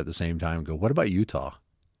both at the same time go, "What about Utah?"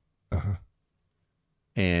 Uh-huh.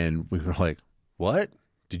 And we were like, "What?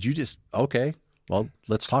 Did you just, okay, well,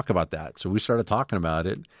 let's talk about that." So we started talking about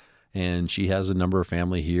it, and she has a number of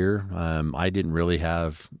family here. I didn't really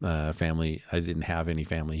have family. I didn't have any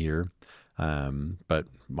family here. But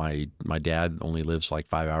my dad only lives like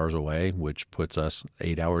 5 hours away, which puts us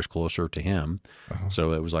 8 hours closer to him. Uh-huh.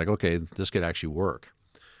 So it was like, okay, this could actually work.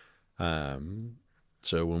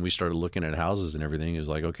 So when we started looking at houses and everything, it was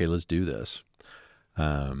like, okay, let's do this.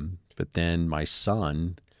 But then my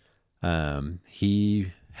son, our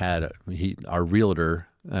realtor,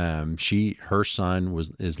 her son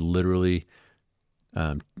is literally,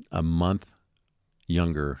 a month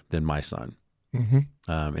younger than my son. Mm-hmm.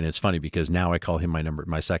 And it's funny because now I call him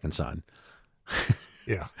my second son.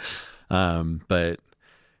 Yeah. But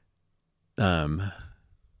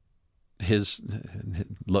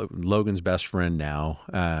Logan's best friend now,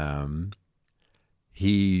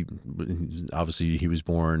 he was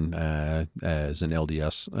born as an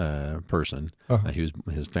LDS person. Uh-huh.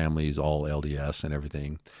 His family's all LDS and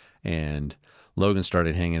everything. And Logan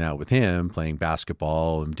started hanging out with him, playing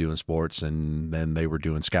basketball and doing sports, and then they were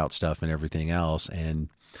doing scout stuff and everything else. And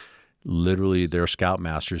literally their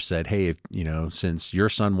scoutmaster said, "Hey, if, since your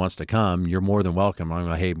son wants to come, you're more than welcome." I'm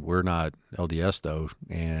like, "Hey, we're not LDS though.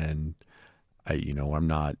 And I'm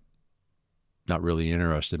not really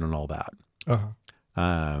interested in all that." Uh-huh.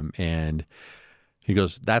 And he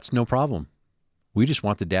goes, "That's no problem. We just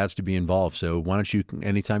want the dads to be involved. So why don't you,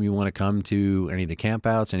 anytime you want to come to any of the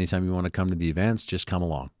campouts, anytime you want to come to the events, just come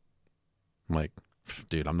along." I'm like,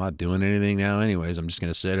 "Dude, I'm not doing anything now anyways. I'm just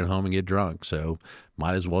going to sit at home and get drunk. So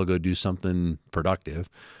might as well go do something productive,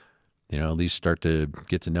 at least start to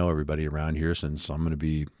get to know everybody around here, since I'm going to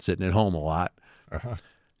be sitting at home a lot." Uh-huh.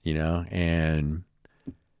 And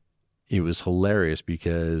it was hilarious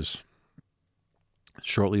because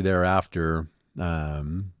shortly thereafter,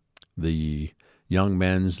 the young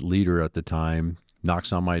men's leader at the time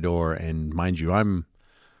knocks on my door, and mind you, I'm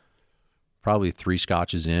probably 3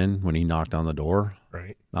 scotches in when he knocked on the door.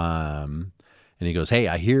 Right. And he goes, "Hey,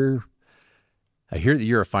 I hear that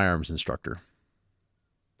you're a firearms instructor."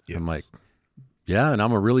 Yes. I'm like, "Yeah, and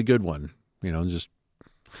I'm a really good one." Just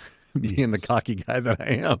being the cocky guy that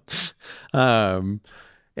I am.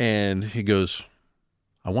 And he goes,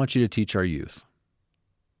 "I want you to teach our youth."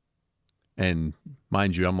 And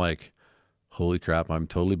mind you, I'm like, holy crap, I'm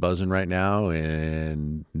totally buzzing right now.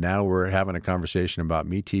 And now we're having a conversation about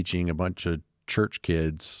me teaching a bunch of church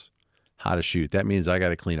kids how to shoot. That means I got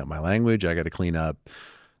to clean up my language. I got to clean up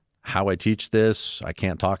how I teach this. I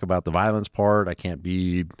can't talk about the violence part. I can't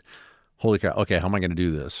be, holy crap, okay, how am I going to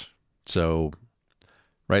do this? So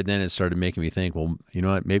right then it started making me think, well, you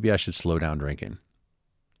know what, maybe I should slow down drinking.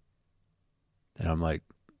 And I'm like,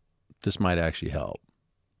 this might actually help.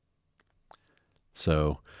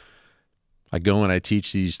 So I go and I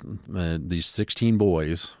teach these 16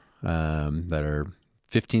 boys that are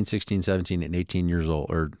 15, 16, 17, and 18 years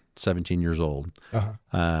old, or 17 years old,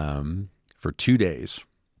 for 2 days.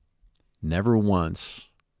 Never once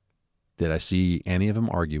did I see any of them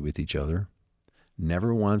argue with each other.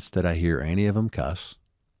 Never once did I hear any of them cuss.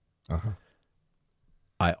 Uh-huh.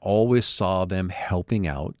 I always saw them helping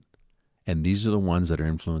out, and these are the ones that are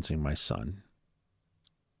influencing my son.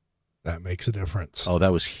 That makes a difference. Oh,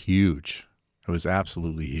 that was huge. It was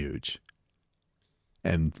absolutely huge.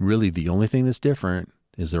 And really the only thing that's different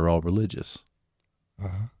is they're all religious.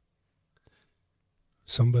 Uh-huh.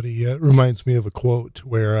 Somebody reminds me of a quote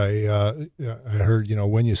where I heard,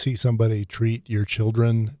 when you see somebody treat your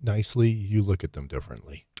children nicely, you look at them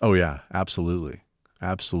differently. Oh yeah, absolutely.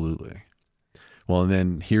 Absolutely. Well, and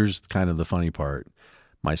then here's kind of the funny part.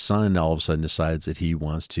 My son all of a sudden decides that he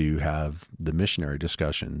wants to have the missionary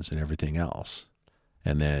discussions and everything else.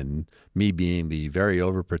 And then me being the very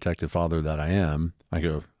overprotective father that I am, I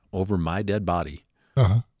go, over my dead body,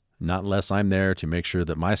 not unless I'm there to make sure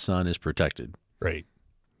that my son is protected. Right.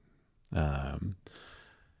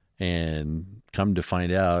 And come to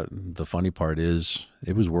find out, the funny part is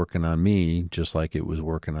it was working on me just like it was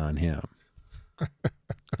working on him.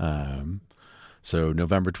 So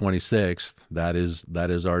November 26th, that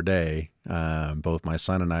is our day. Both my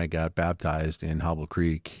son and I got baptized in Hobble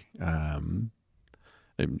Creek, the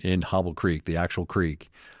actual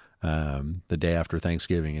creek. the day after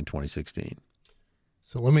Thanksgiving in 2016.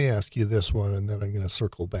 So let me ask you this one, and then I'm going to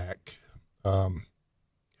circle back.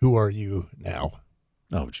 Who are you now?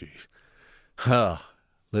 Oh, geez.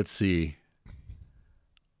 Let's see.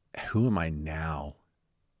 Who am I now?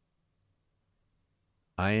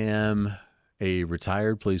 I am a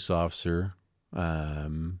retired police officer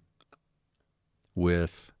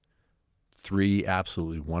with 3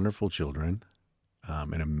 absolutely wonderful children,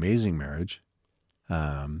 an amazing marriage,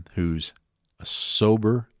 who's a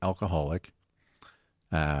sober alcoholic,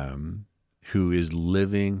 who is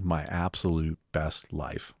living my absolute best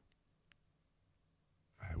life.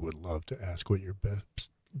 I would love to ask what your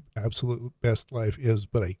absolute best life is,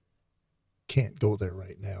 but I can't go there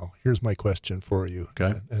right now. Here's my question for you,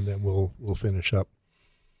 okay, and then we'll finish up.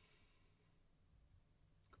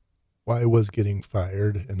 Why was getting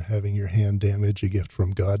fired and having your hand damaged a gift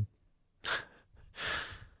from God?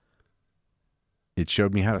 It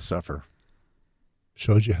showed me how to suffer.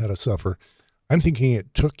 Showed you how to suffer. I'm thinking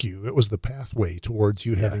it took you. It was the pathway towards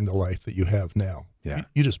you having the life that you have now. Yeah.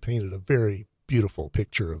 You just painted a very beautiful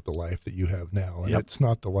picture of the life that you have now, and it's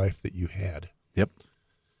not the life that you had. Yep.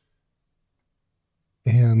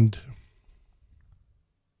 And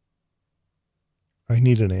I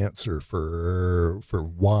need an answer for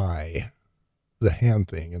why the hand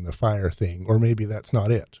thing and the fire thing, or maybe that's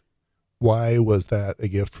not it. Why was that a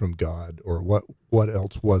gift from God, or what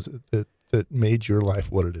else was it that made your life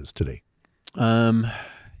what it is today?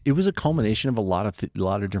 It was a culmination of a lot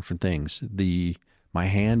of different things. My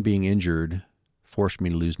hand being injured forced me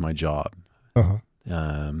to lose my job.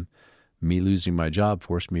 Uh-huh. Me losing my job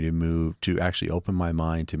forced me to actually open my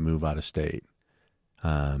mind to move out of state.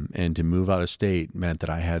 And to move out of state meant that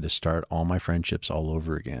I had to start all my friendships all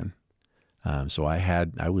over again. So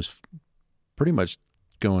I was pretty much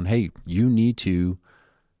going, hey, you need to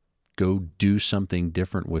go do something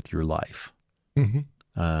different with your life. Mm-hmm.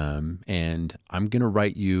 And I'm going to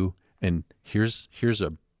write you, and here's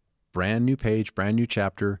a brand new page, brand new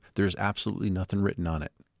chapter. There's absolutely nothing written on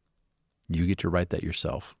it. You get to write that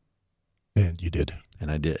yourself. And you did.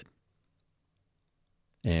 And I did.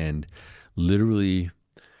 And literally,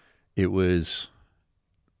 it was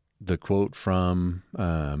the quote from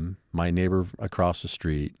my neighbor across the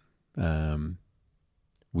street.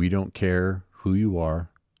 We don't care who you are.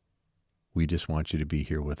 We just want you to be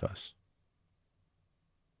here with us.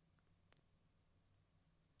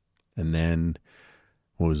 And then,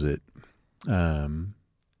 what was it?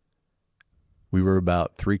 We were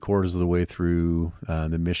about 3/4 of the way through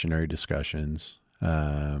the missionary discussions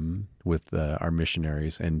with our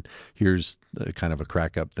missionaries. And here's kind of a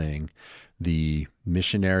crack up thing. The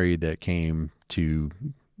missionary that came to,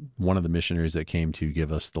 one of the missionaries that came to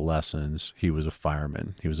give us the lessons, he was a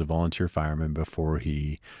fireman. He was a volunteer fireman before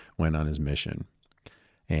he went on his mission.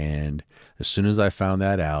 And as soon as I found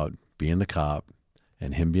that out, being the cop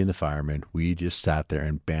and him being the fireman, we just sat there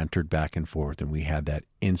and bantered back and forth, and we had that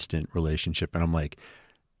instant relationship. And I'm like,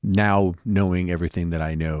 now knowing everything that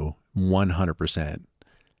I know, 100%,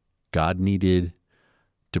 God needed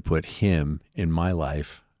to put him in my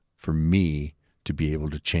life for me to be able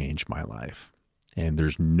to change my life. And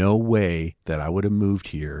there's no way that I would have moved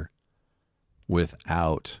here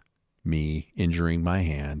without me injuring my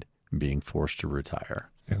hand and being forced to retire.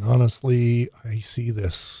 And honestly, I see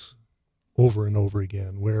this over and over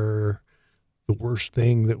again, where the worst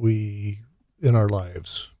thing that we in our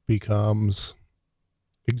lives becomes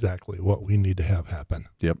exactly what we need to have happen.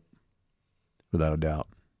 Yep. Without a doubt.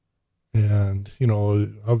 And,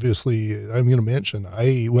 obviously I'm going to mention,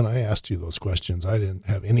 when I asked you those questions, I didn't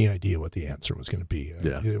have any idea what the answer was going to be.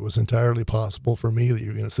 Yeah. It was entirely possible for me that you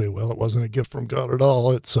were going to say, well, it wasn't a gift from God at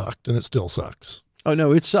all. It sucked, and it still sucks. Oh,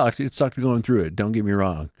 no, it sucked. It sucked going through it. Don't get me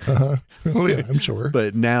wrong. Uh-huh. Oh, yeah, I'm sure.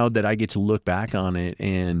 But now that I get to look back on it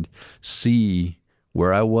and see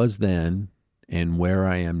where I was then and where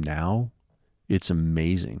I am now, it's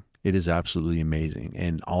amazing. It is absolutely amazing.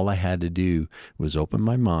 And all I had to do was open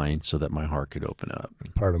my mind so that my heart could open up.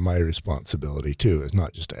 And part of my responsibility, too, is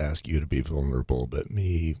not just to ask you to be vulnerable, but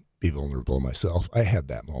me be vulnerable myself. I had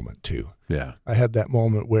that moment, too. Yeah. I had that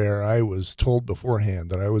moment where I was told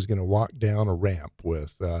beforehand that I was going to walk down a ramp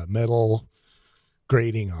with metal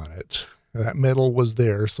grating on it. And that metal was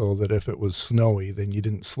there so that if it was snowy, then you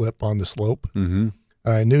didn't slip on the slope. Mm-hmm.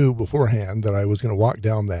 I knew beforehand that I was going to walk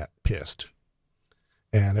down that pissed.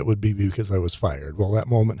 And it would be because I was fired. Well, that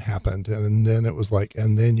moment happened, and then it was like,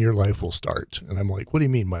 and then your life will start. And I'm like, what do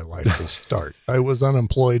you mean my life will start? I was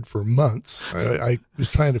unemployed for months. I was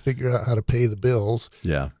trying to figure out how to pay the bills.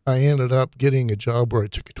 Yeah. I ended up getting a job where I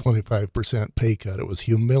took a 25% pay cut. It was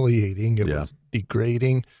humiliating. It was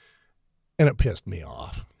degrading. And it pissed me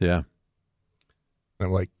off. Yeah. And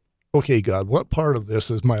I'm like, okay, God, what part of this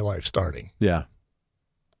is my life starting? Yeah.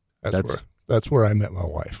 That's where I met my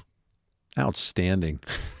wife. Outstanding.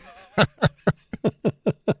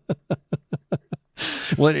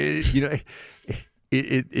 Well,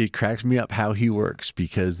 it cracks me up how he works,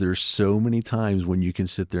 because there's so many times when you can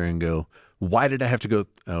sit there and go, why did I have to go?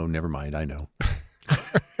 Oh, never mind. I know.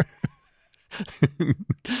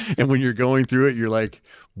 And when you're going through it, you're like,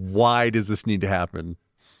 why does this need to happen?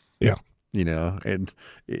 Yeah. And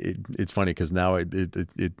it's funny because now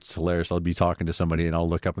it's hilarious. I'll be talking to somebody and I'll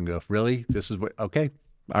look up and go, really? This is what, okay.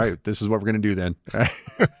 All right. This is what we're going to do then.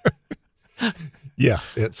 Yeah,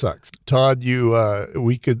 it sucks. Todd,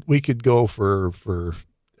 we could go for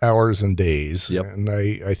hours and days. Yep. And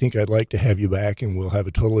I think I'd like to have you back, and we'll have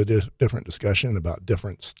a totally different discussion about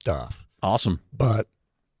different stuff. Awesome. But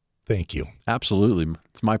thank you. Absolutely.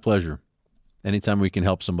 It's my pleasure. Anytime we can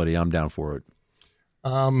help somebody, I'm down for it.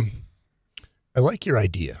 I like your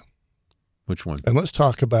idea. Which one? And let's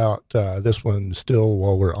talk about this one still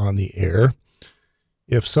while we're on the air.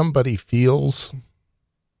 If somebody feels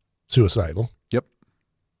suicidal, yep,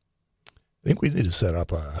 I think we need to set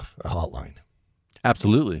up a hotline.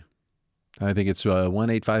 Absolutely. I think it's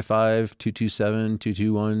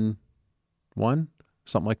 1-855-227-2211,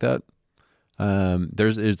 something like that.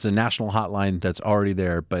 It's a national hotline that's already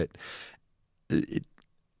there, but it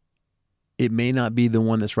may not be the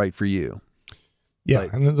one that's right for you. Yeah,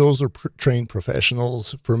 and those are trained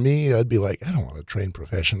professionals. For me, I'd be like, I don't want a trained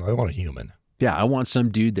professional. I want a human. Yeah, I want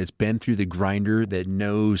some dude that's been through the grinder, that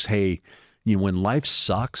knows, hey, when life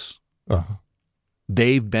sucks,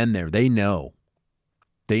 they've been there. They know.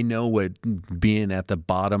 They know what being at the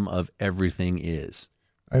bottom of everything is.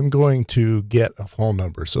 I'm going to get a phone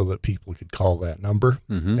number so that people could call that number,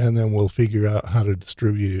 and then we'll figure out how to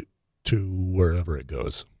distribute it to wherever it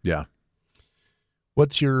goes. Yeah.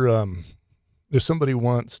 What's your, if somebody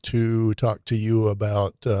wants to talk to you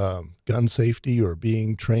about gun safety or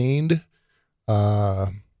being trained,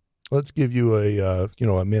 let's give you a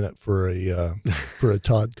minute for a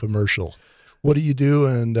Todd commercial. What do you do,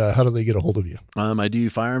 and how do they get a hold of you? I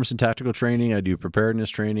do firearms and tactical training. I do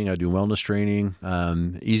preparedness training. I do wellness training.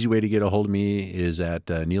 Easy way to get a hold of me is at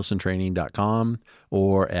nielsentraining.com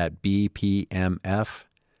or at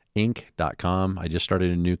bpmfinc.com. I just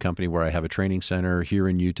started a new company where I have a training center here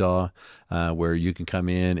in Utah, where you can come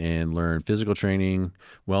in and learn physical training,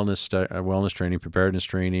 wellness training, preparedness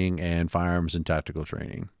training, and firearms and tactical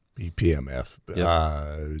training. BPMF.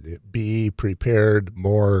 Yep. Be prepared,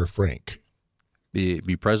 more frank. Be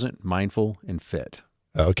present, mindful, and fit.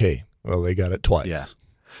 Okay. Well, they got it twice. Yeah.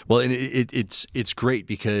 Well, and it's great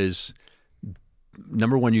because,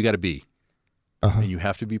 number one, you got to be, and you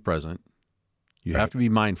have to be present. You have to be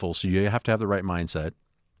mindful, so you have to have the right mindset,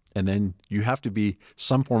 and then you have to be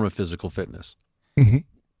some form of physical fitness. Mm-hmm.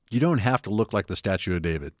 You don't have to look like the statue of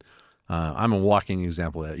David. I'm a walking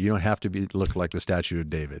example of that. You don't have to look like the statue of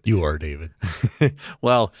David. You are David.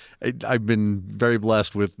 Well, I've been very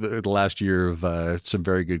blessed with the last year of some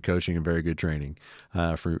very good coaching and very good training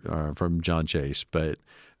from John Chase. But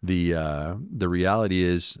the reality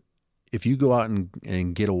is, if you go out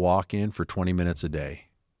and get a walk in for 20 minutes a day,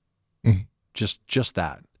 just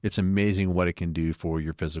that, it's amazing what it can do for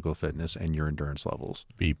your physical fitness and your endurance levels.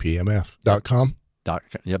 BPMF.com?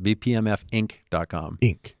 Yep, BPMFinc.com.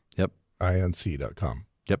 Inc. Yep. INC.com.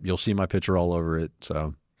 Yep, you'll see my picture all over it.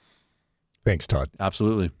 So, thanks, Todd.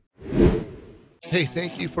 Absolutely. Hey,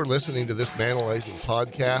 thank you for listening to this Manalizing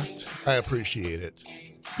podcast. I appreciate it.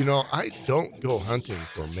 I don't go hunting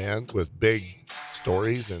for men with big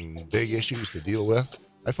stories and big issues to deal with.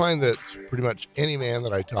 I find that pretty much any man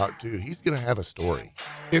that I talk to, he's going to have a story.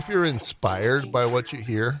 If you're inspired by what you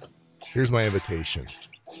hear, here's my invitation.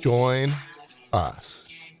 Join us.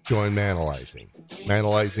 Join Manalizing.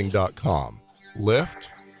 Manalizing.com. Lift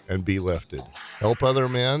and be lifted. Help other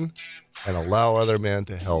men and allow other men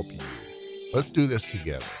to help you. Let's do this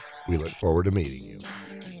together. We look forward to meeting you.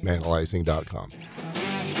 Manalizing.com.